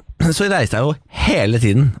NRK, så reiste jeg jo hele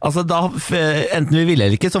tiden. Altså da, enten vi ville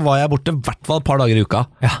eller ikke, så var jeg borte i hvert fall et par dager i uka.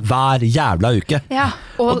 Hver jævla uke.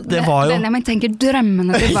 Og det var jo... Benjamin tenker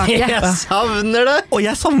drømmene tilbake. Jeg savner det! Og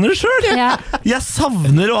jeg savner det selv! Jeg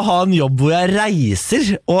savner å ha en jobb hvor jeg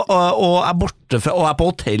reiser, og er borte fra, og er på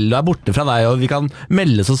hotell og er borte fra deg, og vi kan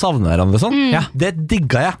meldes og savne hverandre sånn. Det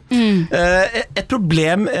digga jeg. Et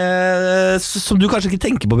problem som du kanskje ikke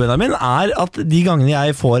tenker på, Benjamin, er at de gangene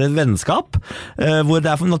jeg får et vennskap hvor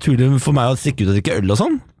det er naturlig for meg å stikke ut og drikke øl og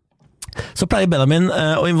sånn, så pleier Benjamin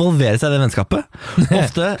å involvere seg i det vennskapet.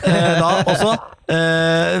 Ofte da også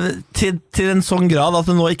til en sånn grad at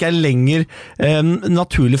det nå ikke er lenger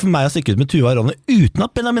naturlig for meg å stikke ut med Tuva og Ronny uten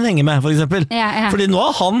at Benjamin henger med, for eksempel. Fordi nå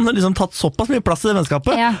har han liksom tatt såpass mye plass i det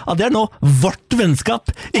vennskapet at det er nå vårt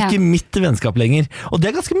vennskap, ikke mitt vennskap lenger. Og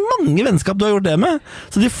det er ganske mange vennskap du har gjort det med.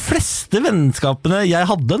 Så de fleste vennskapene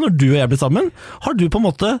jeg hadde når du og jeg ble sammen, har du på en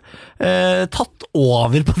måte tatt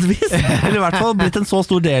over på et vis. Eller i hvert fall blitt en så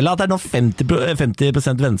stor del av at det er nå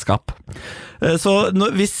 50% vennskap. Så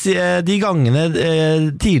hvis de gangene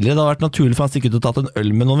tidligere det har vært naturlig for han å stikke ut og tatt en øl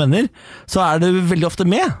med noen venner, så er det veldig ofte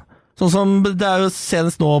med. Sånn som det er jo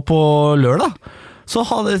senest nå på lørdag.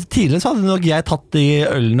 Tidligere så hadde nok jeg tatt de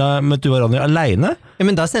ølene med Tuva og Ronny alene.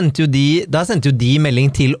 Men da sendte jo de melding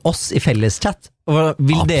til oss i felleschat.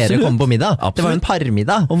 Vil dere komme på middag? Absolutt. Det var jo en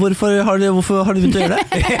parmiddag. Og hvorfor har du begynt å gjøre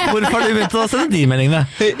det? Hvorfor har du begynt å sende de meldingene?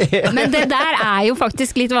 Men det der er jo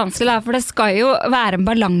faktisk litt vanskelig, for det skal jo være en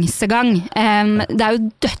balansegang. Det er jo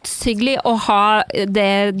dødshyggelig å ha det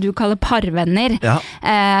du kaller parvenner,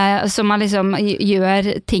 som man liksom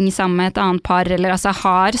gjør ting sammen med et annet par, eller altså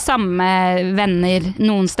har samme venner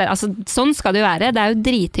noen steder. Altså, sånn skal det jo være. Det er jo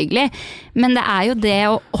drithyggelig. Men det er jo det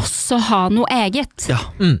å også ha noe eget.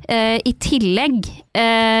 I tillegg.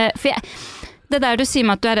 For det der du sier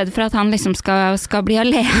med at du er redd for at han liksom skal bli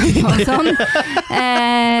alene og sånn,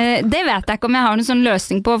 det vet jeg ikke om jeg har noen sånn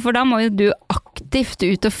løsning på, for da må jo du aktivt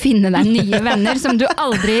ut og finne deg nye venner som du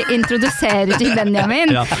aldri introduserer til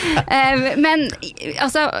Benjamin. Men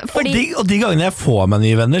altså fordi... og de gangene jeg får meg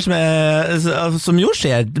nye venner som jo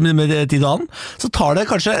skjer med tid og annen, så tar det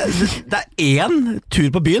kanskje det er 1 tur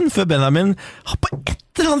på byen før Benjamin har på et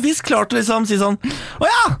eller annet vis klart å liksom si sånn,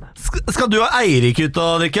 skal du og Eirik ut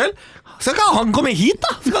og drikke øl? skal ikke han komme hit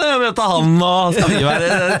da? Skal jeg møte han, og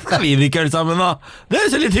skal vi drikke øl sammen, da? Det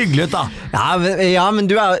høres jo litt hyggelig ut da. Ja, men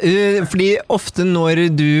du fordi ofte når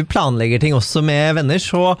du planlegger ting også med venner,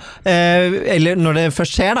 så, eller når det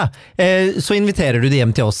først skjer da, så inviterer du de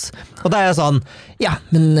hjem til oss. Og da er jeg sånn, ja,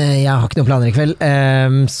 men jeg har ikke noen planer i kveld,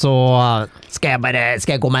 så skal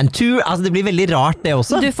jeg gå meg en tur? Altså, det blir veldig rart det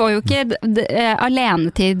også. Du får jo ikke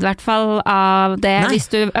alenetid, i hvert fall, av det. Hvis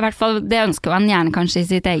du, i hvert fall, det ønsker man gjerne kanskje i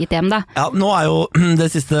sitt eget hjem, da. Ja, nå er jo, det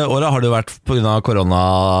siste året har det jo vært på grunn av korona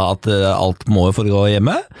at alt må jo foregå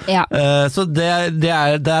hjemme. Ja. Så der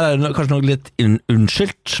er det kanskje noe litt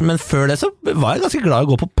unnskyldt, men før det så var jeg ganske glad i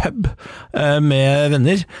å gå på pub med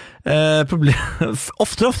venner.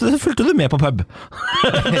 Ofte så fulgte du med på pub.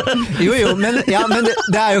 jo, men det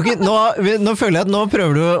er jo ikke nå føler jeg at nå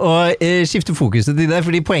prøver du å skifte fokuset til det,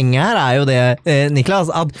 fordi poenget her er jo det, Niklas,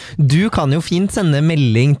 at du kan jo fint sende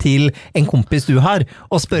melding til en kompis du har,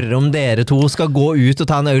 og spørre om dere to skal gå ut og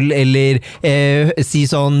ta en øl, eller si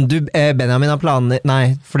sånn, du, Benjamin har planer,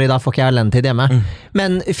 nei, fordi da får ikke jeg alenetid hjemme,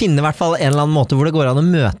 men finne i hvert fall en eller annen måte hvor det går an å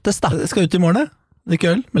møtes da. Jeg skal ut i morgen,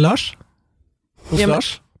 drikke øl med Lars. Hos Lars.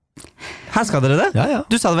 Her skal dere det? Ja.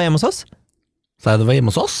 Du sa det var hjemme hos oss? Sa jeg det var hjemme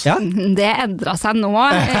hos oss? Ja. Det endret seg nå,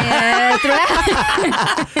 tror jeg.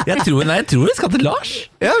 jeg tror vi skal til Lars.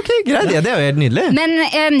 Ja, ok, greit. Ja, det er jo helt nydelig. Men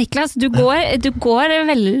Niklas, du går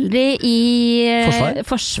veldig i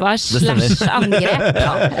forsvars/angrep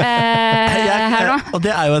her nå. Og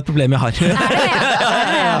det er jo et problem jeg har.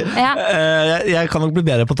 Ja. Jeg kan nok bli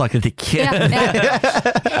bedre på å ta kritikk.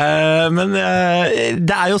 Men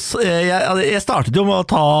det er jo jeg startet jo med å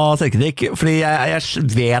ta selvkritikk, fordi jeg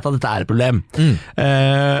vet at dette er et problem.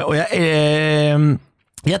 Og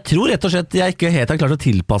jeg tror rett og slett jeg ikke helt har klart å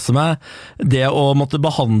tilpasse meg det å måtte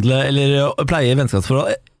behandle eller pleie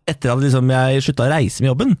vennskapsforhold etter at liksom jeg sluttet å reise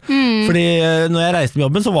med jobben. Fordi når jeg reiste med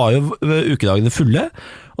jobben så var jo ukedagene fulle,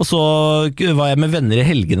 og så var jeg med venner i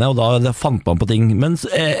helgene, og da fant man på ting. Men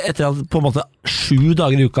etter at på en måte 7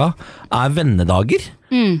 dager i uka er vennedager,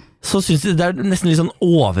 så synes jeg det er nesten litt sånn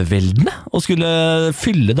overveldende å skulle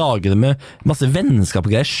fylle dagene med masse vennskap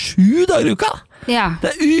og greier 7 dager i uka. Ja. Det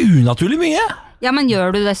er unaturlig mye. Ja, men gjør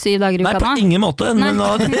du det 7 dager i uka nå? Nei, på ingen måte.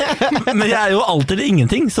 Men jeg er jo alltid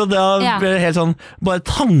ingenting, så det blir det helt sånn, bare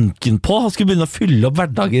tanken på å skulle begynne å fylle opp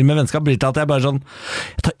hverdager med vennskap blir til at jeg bare sånn,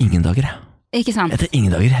 jeg tar ingen dager, jeg. Ikke sant? Jeg tar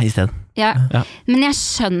ingen dager i stedet. Ja. Men jeg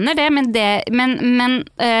skjønner det, men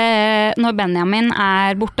når Benjamin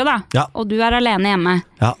er borte da, og du er alene hjemme,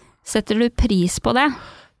 setter du pris på det?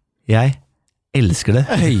 Jeg elsker det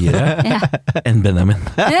høyere enn Benjamin.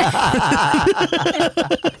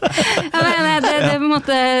 Det på en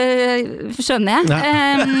måte skjønner jeg.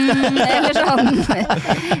 Eller sånn.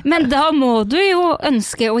 Men da må du jo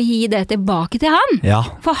ønske å gi det tilbake til han. Ja.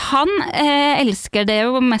 For han elsker det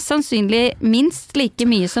jo mest sannsynlig minst like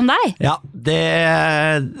mye som deg. Ja,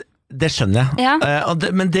 det skjønner jeg.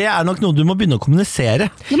 Men det er nok noe du må begynne å kommunisere.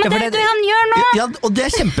 Ja, men det er det han gjør nå! Ja, og det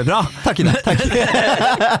er kjempebra. Takk.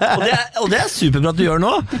 Og det er superbra at du gjør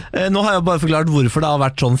nå. Nå har jeg bare forklart hvorfor det har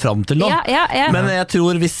vært sånn frem til nå. Men jeg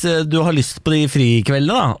tror hvis du har lyst på de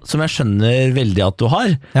frikveldene, da, som jeg skjønner veldig at du har,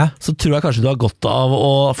 så tror jeg kanskje du har godt av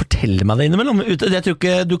å fortelle meg det innimellom. Jeg tror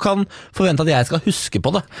ikke du kan forvente at jeg skal huske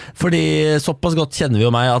på det. Fordi såpass godt kjenner vi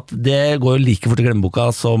jo meg at det går jo like fort i glemmeboka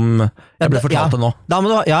som jeg ble fortalt det nå. Da må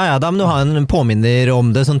du ha en påminner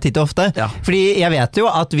om det sånn titt og ofte. Fordi jeg vet jo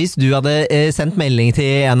at hvis du hadde sendt melding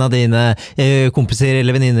til en av dine kompiser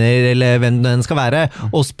eller venninner eller hvem den skal være,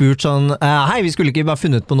 og spurt sånn, hei, vi skulle ikke bare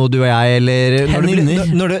funnet på noe du og jeg, eller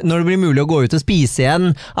når det blir mulig å gå ut og spise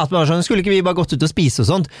igjen, at bare sånn, skulle ikke vi bare gått ut og spise og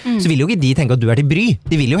sånt, så vil jo ikke de tenke at du er til bry.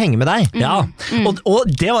 De vil jo henge med deg. Og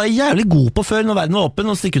det var jeg jævlig god på før når verden var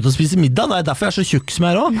åpen, å stikke ut og spise middag. Det er derfor jeg er så tjukk som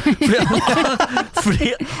jeg er også. Fordi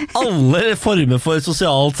alle former for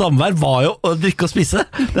sosialt samvær var jo å drikke og spise.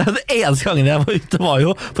 Det er det eneste gangen jeg var ute, var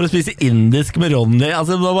jo for å spise indisk med Ronny.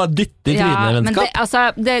 Altså, det var bare dytte i trynet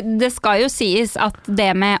vennskap. Men det skal jo sies at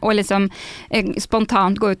det med å liksom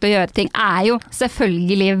spontant gå ut og gjøre ting er jo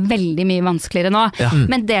selvfølgelig veldig mye vanskeligere nå.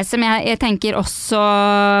 Men det som jeg tenker også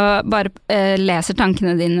bare leser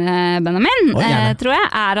tankene dine, Benjamin, tror jeg,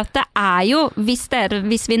 er at det er jo,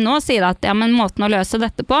 hvis vi nå sier at ja, men måten å løse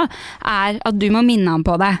dette på er at du må minne ham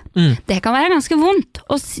på det. Det kan være ganske vondt,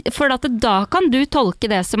 for at da kan du tolke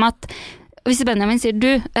det som at hvis Benjamin sier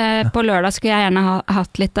på lørdag skulle jeg gjerne ha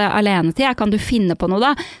hatt litt alenetid, kan du finne på noe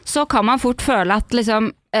da? Så kan man fort føle at liksom,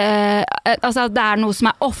 altså det er noe som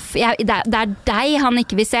er off, det er deg han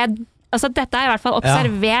ikke vil se. Altså dette er i hvert fall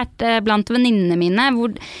observert blant venninnene mine, hvor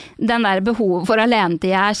den der behovet for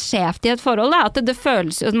alenetid er skjevt i et forhold da, at det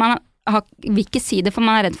føles at man vil ikke si det, for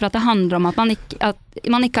man redd for at det handler om at man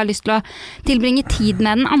ikke har lyst til å tilbringe tid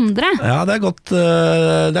med den andre. Ja, det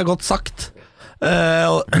er godt sagt.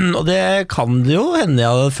 Og det kan det jo hende jeg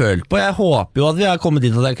hadde følt på. Jeg håper jo at vi har kommet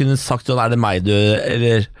dit at jeg kunne sagt sånn, er det meg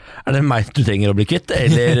du trenger å bli kvitt,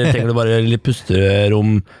 eller trenger du bare litt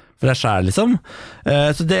pusterom for deg selv, liksom.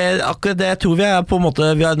 Så akkurat det tror vi er på en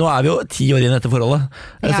måte nå er vi jo 10 år inn etter forholdet.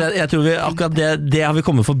 Så jeg tror akkurat det har vi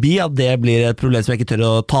kommet forbi, at det blir et problem som jeg ikke tør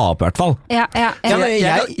å ta opp i hvert fall. Jeg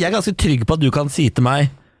er ganske trygg på at du kan si til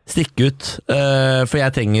meg stikk ut, for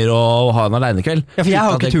jeg trenger å ha en alenekveld. Ja, for jeg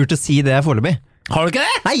har ikke tur til å si det foreløpig. Har du ikke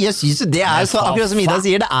det? Nei, jeg synes jo det er så, akkurat som Ida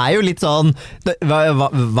sier, det er jo litt sånn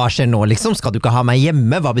hva skjer nå liksom? Skal du ikke ha meg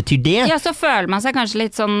hjemme? Hva betyr det? Ja, så føler man seg kanskje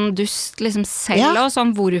litt sånn dust liksom selv, og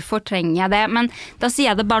sånn, hvorfor trenger jeg det? Men da sier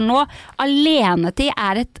jeg det bare nå, alenetid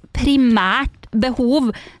er et primært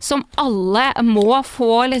behov som alle må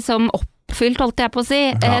få liksom oppfylt, holdt jeg på å si,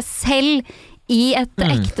 selv i et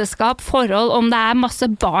ekteskap, forhold, om det er masse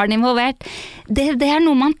barn involvert. Det er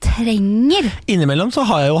noe man trenger. Innimellom så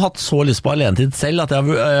har jeg jo hatt så lyst på alenetid selv, at jeg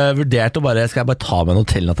har vurdert å skal jeg bare ta med en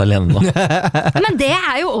hotellnatt alene nå. Men det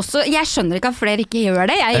er jo også, jeg skjønner ikke at flere ikke gjør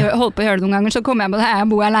det. Jeg holder på å gjøre det noen ganger, så kommer jeg på det, jeg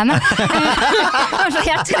bor alene. Kanskje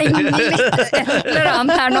jeg trenger litt et eller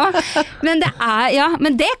annet her nå. Men det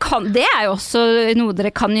er jo også noe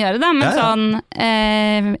dere kan gjøre da, men sånn,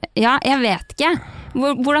 jeg vet ikke.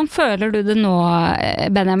 Hvordan føler du det nå,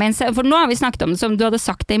 Benjamin? For nå har vi snakket om det som du hadde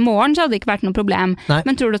sagt det i morgen, så hadde det ikke vært noe problem. Nei.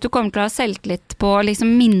 Men tror du at du kommer til å ha selvtillit på å liksom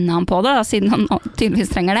minne han på det, da, siden han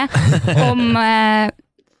tydeligvis trenger det, om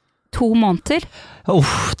 2 måneder?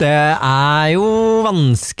 Det er jo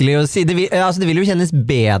vanskelig å si. Det vil jo kjennes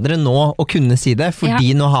bedre nå å kunne si det,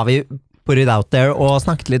 fordi nå har vi put it out there og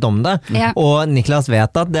snakket litt om det. Og Niklas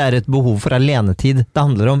vet at det er et behov for alenetid det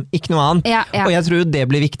handler om, ikke noe annet. Og jeg tror det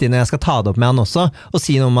blir viktig når jeg skal ta det opp med han også, og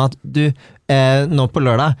si noe om at du, nå på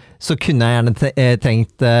lørdag så kunne jeg gjerne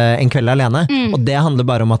trengt en kveld alene, og det handler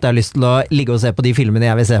bare om at jeg har lyst til å ligge og se på de filmene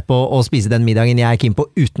jeg vil se på, og spise den middagen jeg er keen på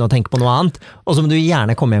uten å tenke på noe annet, og så må du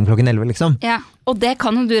gjerne komme hjem klokken 11 liksom. Og det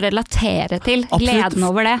kan jo du relatere til, gleden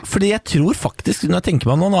over det. Fordi jeg tror faktisk, når jeg tenker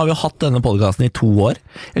meg nå har vi jo hatt denne podcasten i 2 år.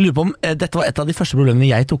 Jeg lurer på om dette var et av de første problemene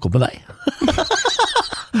jeg tok opp med deg.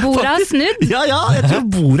 Bordet er snudd? Ja, jeg tror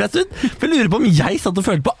bordet er snudd. For jeg lurer på om jeg satt og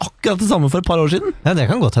følte på akkurat det samme for et par år siden. Ja, det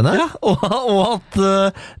kan godt hende. Ja, og at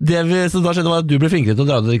det som da skjedde var at du ble flinkere til å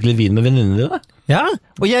dra og drikke litt vin med venninnene dine. Ja,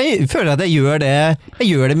 og jeg føler at jeg gjør det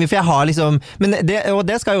mye, for jeg har liksom, og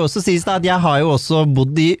det skal jo også sies da, at jeg har jo også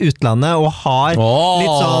bodd i utlandet, og har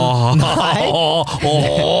litt sånn,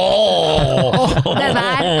 det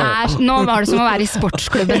der nå var det som å være i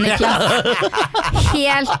sportsklubben, Niklas.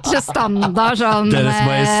 Helt standard sånn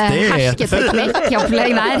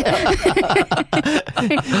hersketeknikk-opplegg der.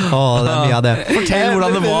 Det er mye av det. Fortell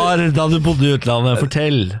hvordan det var da du bodde i utlandet,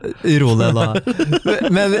 fortell. Ro det da.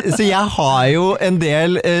 Så jeg har jo en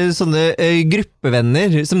del sånne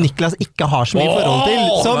gruppevenner som Niklas ikke har så mye forhold til,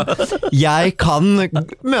 som jeg kan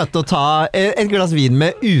møte og ta et glass vin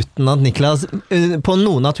med uten at Niklas på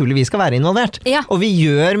noe naturlig vis skal være involvert. Og vi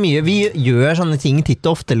gjør mye, vi gjør sånne ting titt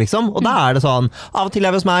og ofte liksom, og da er det sånn, av og til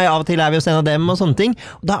er vi hos meg, av og til er vi hos en av dem og sånne ting,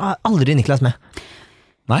 og da er aldri Niklas med.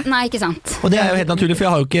 Nei, ikke sant. Og det er jo helt naturlig, for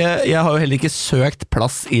jeg har jo heller ikke søkt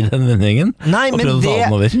plass i den vendingen. Nei, men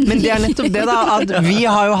det er nettopp det da, at vi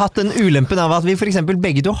har jo hatt den ulempen av at vi for eksempel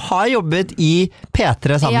begge to har jobbet i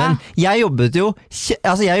P3 sammen. Jeg jobbet jo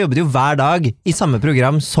hver dag i samme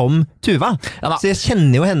program som Tuva, så jeg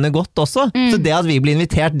kjenner jo henne godt også. Så det at vi blir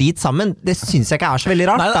invitert dit sammen, det synes jeg ikke er så veldig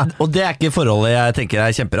rart. Nei, og det er ikke forholdet jeg tenker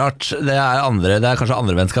er kjemperart. Det er kanskje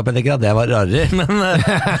andre vennskap jeg tenker at det var rarere, men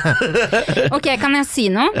Ok, kan jeg si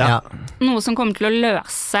noe? Noe som kommer til å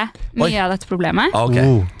løse mye av dette problemet.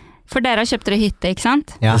 For dere har kjøpt dere hytte, ikke sant?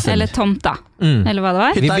 Eller tomt da, eller hva det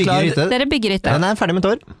var? Vi bygger hytte. Dere bygger hytte. Den er ferdig med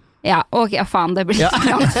et år. Ja, faen, det blir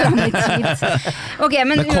langt frem i tid. Ok,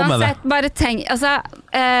 men uansett, bare tenk, altså,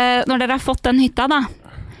 når dere har fått den hytta da,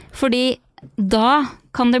 fordi da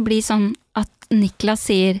kan det bli sånn at Niklas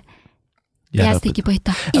sier, jeg stikker på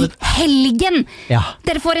hytta i helgen!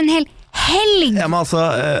 Dere får en hel helg! Ja, men altså,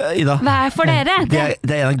 Ida, hva er for dere? Det er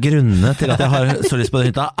en av grunnene til at jeg har så lyst på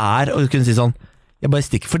den hytta, er å kunne si sånn, jeg bare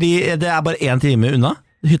stikker, fordi det er bare 1 time unna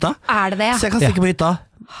hytta. Er det det? Så jeg kan stikke på hytta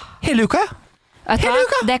hele uka,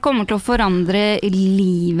 Det kommer til å forandre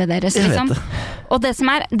livet deres, liksom. Og det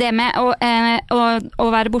som er, det med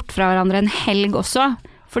å være bort fra hverandre en helg også,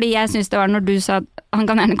 fordi jeg synes det var når du sa han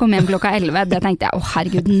kan gjerne komme hjem klokka 11, det tenkte jeg,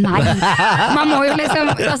 herregud, nei. Man må jo liksom,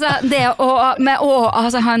 altså, det ha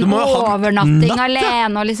en overnatting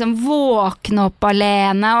alene, og liksom våkne opp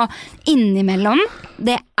alene, og innimellom,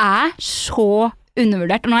 det er så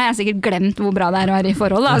undervurdert. Og nå har jeg sikkert glemt hvor bra det er å være i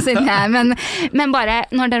forhold, da, siden men bare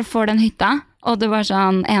når dere får den hytta, og det var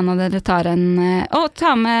sånn, en av dere tar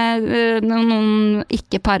ta med noen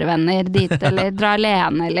ikke parvenner dit, eller dra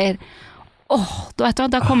alene, eller du vet hva,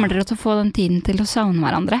 da kommer dere til å få den tiden til å savne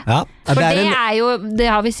hverandre. Ja. For det er jo, det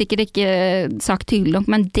har vi sikkert ikke sagt tydelig nok,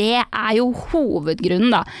 men det er jo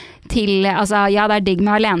hovedgrunnen da, til, altså ja, det er digg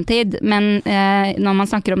med alenetid, men når man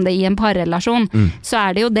snakker om det i en parrelasjon, så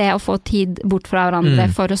er det jo det å få tid bort fra hverandre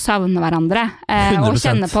for å savne hverandre, og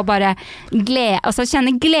kjenne på bare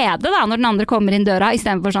kjenne glede da, når den andre kommer inn døra, i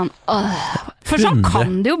stedet for sånn, for sånn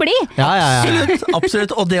kan det jo bli. Ja.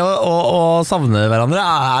 Absolutt, og det å savne hverandre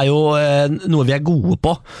er jo noe vi er gode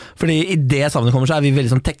på, fordi i det savnet kommer så er vi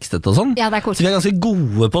veldig sånn tekstet og sånn, ja, så vi er ganske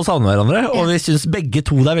gode på å savne hverandre, og vi synes begge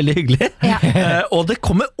to det er veldig hyggelig, og det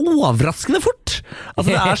kommer overraskende fort. Altså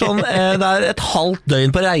det er sånn, det er et halvt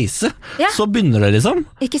døgn på reise, så begynner det liksom,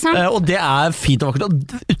 ikke sant? Og det er fint og vakkert,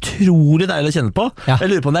 og utrolig deilig å kjenne på. Jeg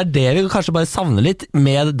lurer på om det er det vi kanskje bare savner litt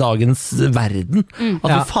med dagens verden, at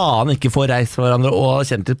vi faen ikke får reist fra hverandre og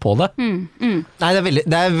kjent litt på det. Nei,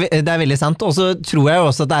 det er veldig sant, og så tror jeg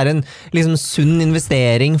også at det er en liksom sunn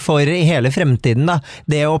investering for hele fremtiden da.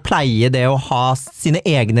 Det å pleie, det å ha sine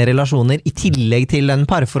egne relasjoner i tillegg til den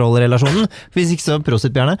parforholdrelasjonen, hvis ikke så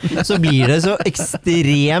prosit Bjarne, så blir det så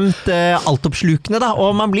ekstremt altoppslukende da,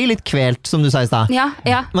 og man blir litt kvelt som du sa i sted.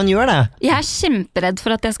 Ja. Man gjør det. Jeg er kjemperedd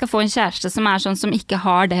for at jeg skal få en kjæreste som er sånn som ikke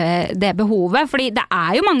har det behovet, fordi det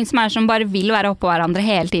er jo mange som bare vil være oppå hverandre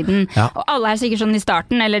hele tiden, og alle er sikkert sånn i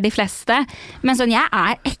starten, eller de fleste, men sånn, jeg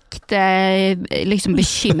er ekte liksom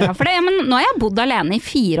bekymret for det. Ja, men nå har jeg bodd alene i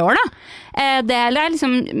 4 år da. Det er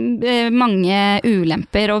liksom mange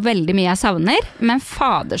ulemper og veldig mye jeg savner, men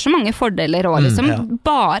fader så mange fordeler også, liksom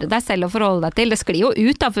bare deg selv å forholde deg til. Det sklir jo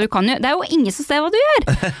ut da, for det er jo ingen som ser hva du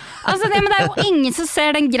gjør. Altså men det er jo ingen som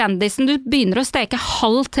ser den Grandisen du begynner å steke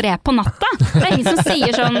 2:30 på natta. Det er ingen som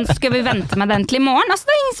sier sånn, skal vi vente med den til i morgen? Altså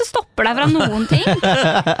det er ingen som stopper deg fra noen ting.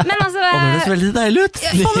 Men altså det høres veldig deilig ut.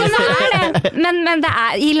 Men det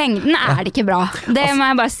er, i lengden er det ikke bra. Det må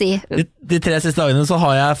jeg bare si. De 3 siste dagene så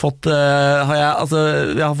har jeg fått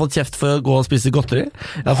jeg har fått kjeft for å gå og spise godteri.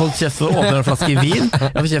 Jeg har fått kjeft for å åpne en flaske vin.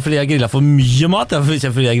 Jeg har fått kjeft fordi jeg grillet for mye mat. Jeg har fått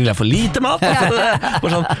kjeft fordi jeg grillet for lite mat.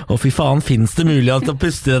 Sånn, fy faen, finnes det mulig å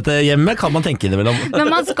puste i dette hjemme? Kan man tenke innimellom.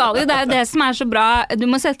 Men man skal jo, det er jo det som er så bra. Du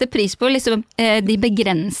må sette pris på liksom, de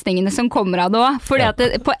begrensningene som kommer av det også. Fordi at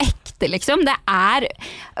det, på ekte liksom, det er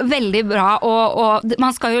veldig bra og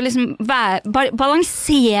man skal jo liksom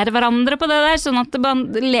balansere hverandre på det der, sånn at man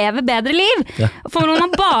lever bedre liv. For når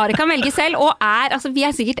man bare kan velge selv, og altså vi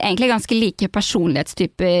er sikkert egentlig ganske like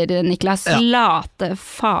personlighetstyper, Niklas. Late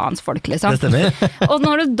faensfolk, liksom. Det stemmer. Og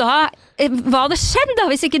når du da, hva hadde skjedd da,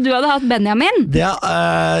 hvis ikke du hadde hatt Benjamin? Det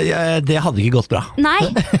hadde ikke gått bra. Nei.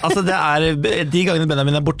 Altså de gangene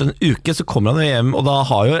Benjamin er borte en uke, så kommer han hjem, og da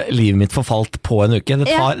har jo livet mitt forfalt på en uke. Det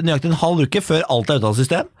tar nøyaktig en halv uke før alt er ute av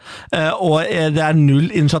system, og det er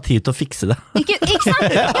 0 initiativ til å fikse det. Ikke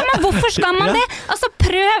sant? Ja, men hvorfor skal man det? Altså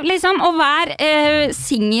prøv liksom å være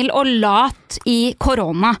single og lat i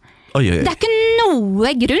korona. Oi. Det er ikke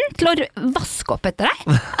noe grunn til å vaske opp etter deg.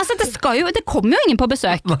 Altså det kommer jo ingen på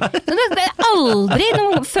besøk. Det er aldri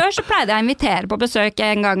noe. Før så pleide jeg å invitere på besøk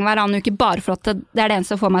en gang hver annen uke, bare for at det er det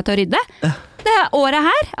eneste som får meg til å rydde. Det året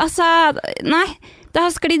her, altså nei, det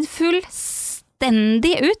har sklidd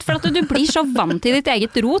fullstendig ut, for at du blir så vant til ditt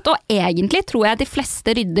eget rot, og egentlig tror jeg de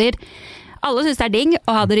fleste rydder. Alle synes det er digg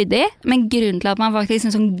å ha det ryddig, men grunnen til at man faktisk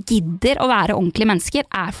liksom gidder å være ordentlige mennesker,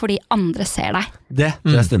 er fordi andre ser deg. Det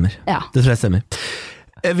tror jeg stemmer. Det tror jeg stemmer.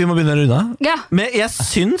 Vi må begynne å runde av. Ja. Men jeg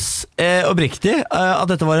synes oppriktig at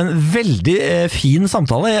dette var en veldig fin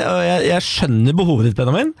samtale. Jeg skjønner behovet ditt,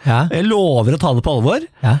 Benjamin. Jeg lover å ta det på alvor.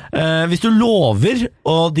 Hvis du lover,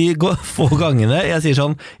 og de få gangene jeg sier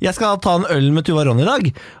sånn, jeg skal ta en øl med Tuva Ronny i dag,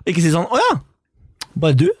 og ikke si sånn, åja,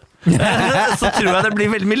 bare du? Så tror jeg det blir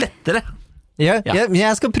veldig mye lettere.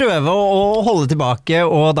 Jeg skal prøve å holde tilbake,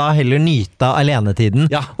 og da heller nyte alenetiden,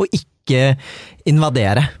 og ikke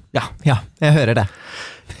invadere. Ja, jeg hører det.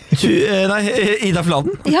 Ida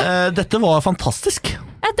Fladen, dette var fantastisk.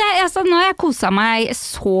 Nå har jeg koset meg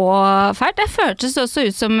så fælt. Det føltes også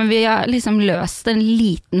ut som vi har liksom løst en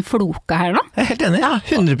liten floke her nå. Jeg er helt enig.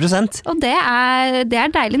 100%. Og det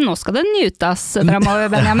er deilig. Nå skal det nytes fremover,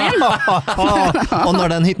 Benjamin. Og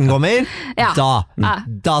når den hytten kommer,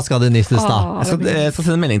 da skal det nytes da. Jeg skal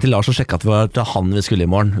sende en melding til Lars og sjekke at det var til han vi skulle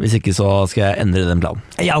i morgen. Hvis ikke så skal jeg endre den planen.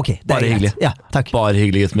 Ja, ok. Bare hyggelig. Takk. Bare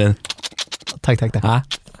hyggelig, gutten min. Takk. Hæ?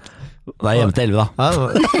 Det er hjemme til 11 da.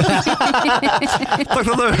 Takk for at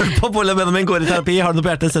du har hørt på Bolle og Benjamin går i terapi. Har du noe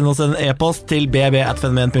på hjertet, send oss en e-post til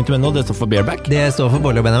bb@fenomen.no. Det står for Bareback. Det står for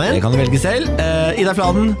Bolle og Benjamin. Det kan du velge selv. Ida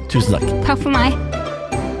Fladen, tusen takk. Takk for meg.